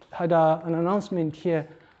 I had an announcement here.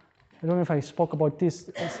 I don't know if I spoke about this.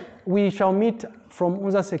 We shall meet from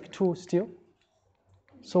UNZASEC 2 still.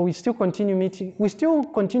 So we still continue meeting. We still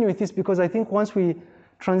continue with this because I think once we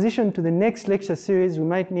transition to the next lecture series, we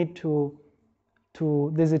might need to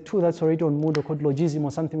there's a tool that's already on Moodle called Logism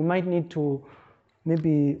or something. We might need to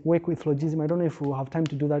maybe work with Logism. I don't know if we'll have time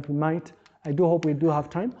to do that. We might. I do hope we do have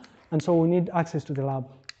time. And so we need access to the lab.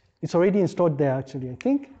 It's already installed there, actually. I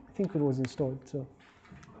think it was installed. So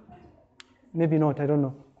maybe not. I don't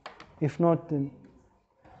know. If not, then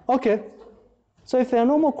okay. So if there are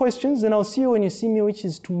no more questions, then I'll see you when you see me, which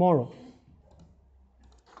is tomorrow.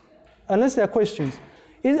 Unless there are questions.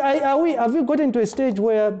 Have we gotten to a stage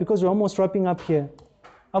where, because we're almost wrapping up here,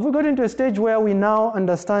 have we gotten to a stage where we now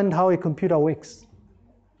understand how a computer works?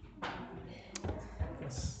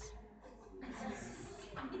 Yes.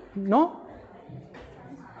 No?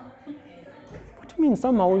 What do you mean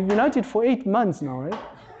somehow? We've been at it for 8 months now, right?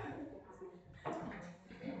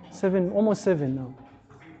 7, almost 7 now.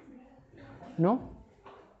 No?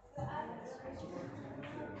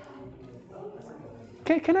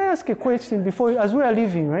 Can I ask a question before, as we are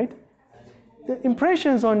leaving, right? The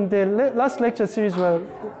impressions on the last lecture series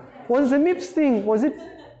was the MIPS thing, was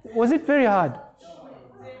it very hard?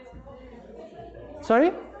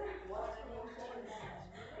 Sorry?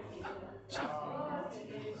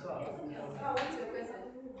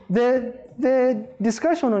 The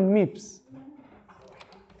discussion on MIPS,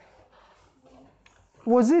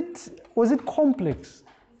 was it complex?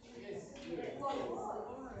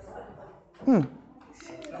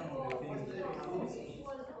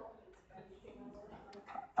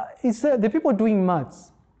 It's the people doing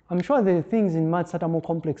maths. I'm sure there are things in maths that are more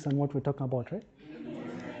complex than what we're talking about, right?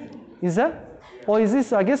 Is that? Or is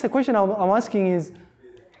this, I guess the question I'm asking is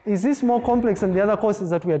this more complex than the other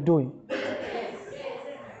courses that we are doing?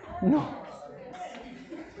 No.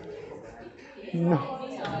 No.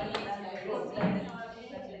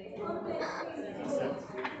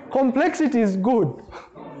 Complexity is good.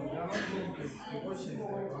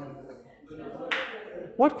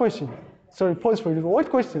 What question? Sorry, pause for you. What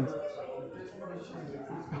questions?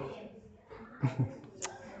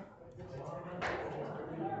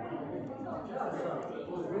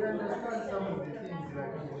 We understand some of the things,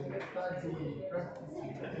 like when you study, practice,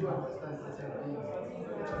 you do understand certain things.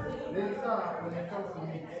 Then, when it comes to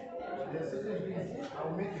me, there are certain things,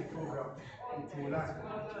 I'll make a program, it will learn.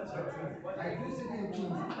 But I do certain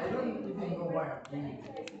things, I don't even know why I'm doing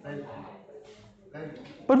it.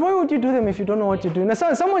 But why would you do them if you don't know what you're doing? Now,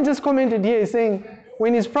 someone just commented here saying,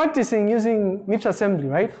 when he's practicing using MIPS assembly,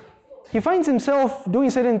 right? He finds himself doing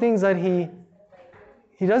certain things that he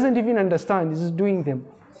doesn't even understand, he's just doing them.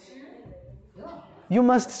 You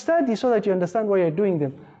must study so that you understand why you're doing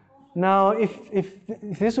them. Now, if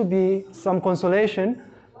this would be some consolation,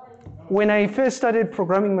 when I first started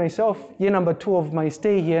programming myself, year number 2 of my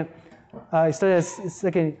stay here, I started as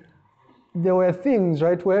second, there were things,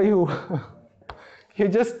 right, where you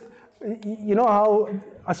just, you know how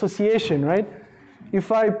association, right?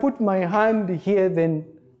 If I put my hand here, then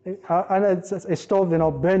under a stove, then I'll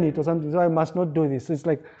burn it or something, so I must not do this. So it's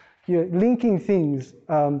like you're linking things.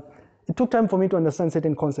 It took time for me to understand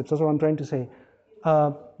certain concepts, that's what I'm trying to say.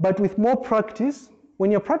 But with more practice,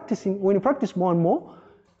 when you practice more and more,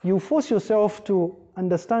 you force yourself to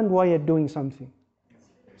understand why you're doing something.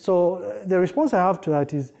 So the response I have to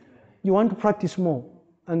that is, you want to practice more.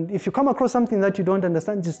 And if you come across something that you don't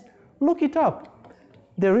understand, just look it up.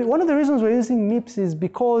 One of the reasons we're using MIPS is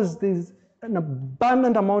because there's an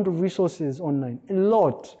abundant amount of resources online, a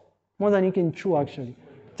lot, more than you can chew actually.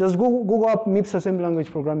 Just Google up MIPS assembly language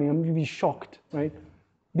programming and you'll be shocked, right?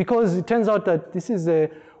 Because it turns out that this is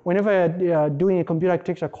whenever you're doing a computer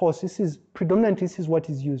architecture course, this is what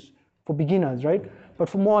is used for beginners, right? But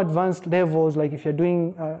for more advanced levels, like if you're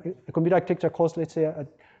doing a computer architecture course, let's say at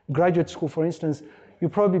graduate school, for instance, you'll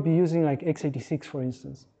probably be using like x86, for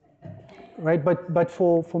instance, right? But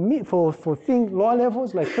for lower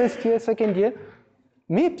levels, like first year, second year,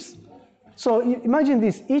 MIPS. So imagine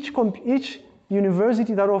this, each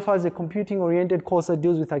university that offers a computing-oriented course that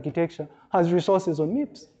deals with architecture has resources on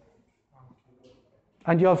MIPS.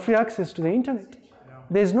 And you have free access to the internet.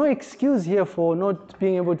 There's no excuse here for not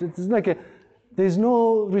being able to, it's like there's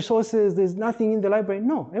no resources, there's nothing in the library.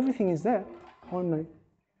 No, everything is there online.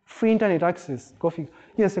 Free internet access. Go figure.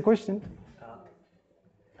 Yes, a question?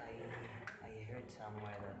 I heard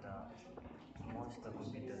somewhere that most of the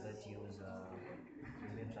computers that use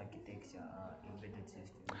MIPS architecture are embedded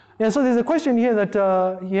systems. Yeah, so there's a question here that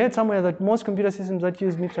he heard somewhere that most computer systems that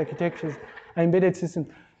use MIPS architectures are embedded systems.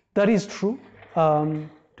 That is true to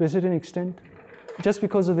a certain extent, just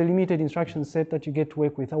because of the limited instruction set that you get to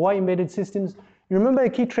work with. Why embedded systems? You remember a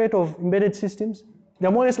key trait of embedded systems? They're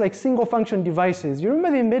more or less like single function devices. You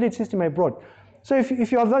remember the embedded system I brought? So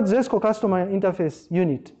if you have that Zesco customer interface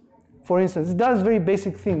unit, for instance, it does very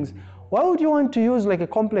basic things. Why would you want to use like a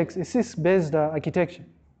complex CISC-based architecture?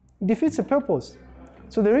 It defeats the purpose.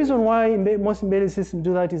 So the reason why most embedded systems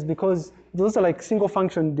do that is because those are like single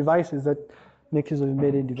function devices that make use of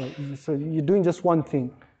embedded devices. So you're doing just one thing.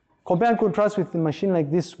 Compare and contrast with a machine like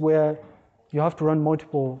this where you have to run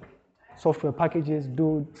multiple software packages,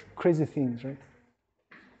 do crazy things, right?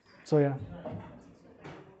 So yeah,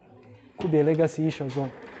 could be a legacy issue as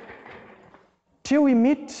well. Till we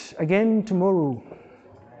meet again tomorrow.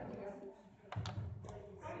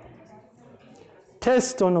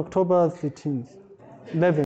 Test on October 13th, 11th.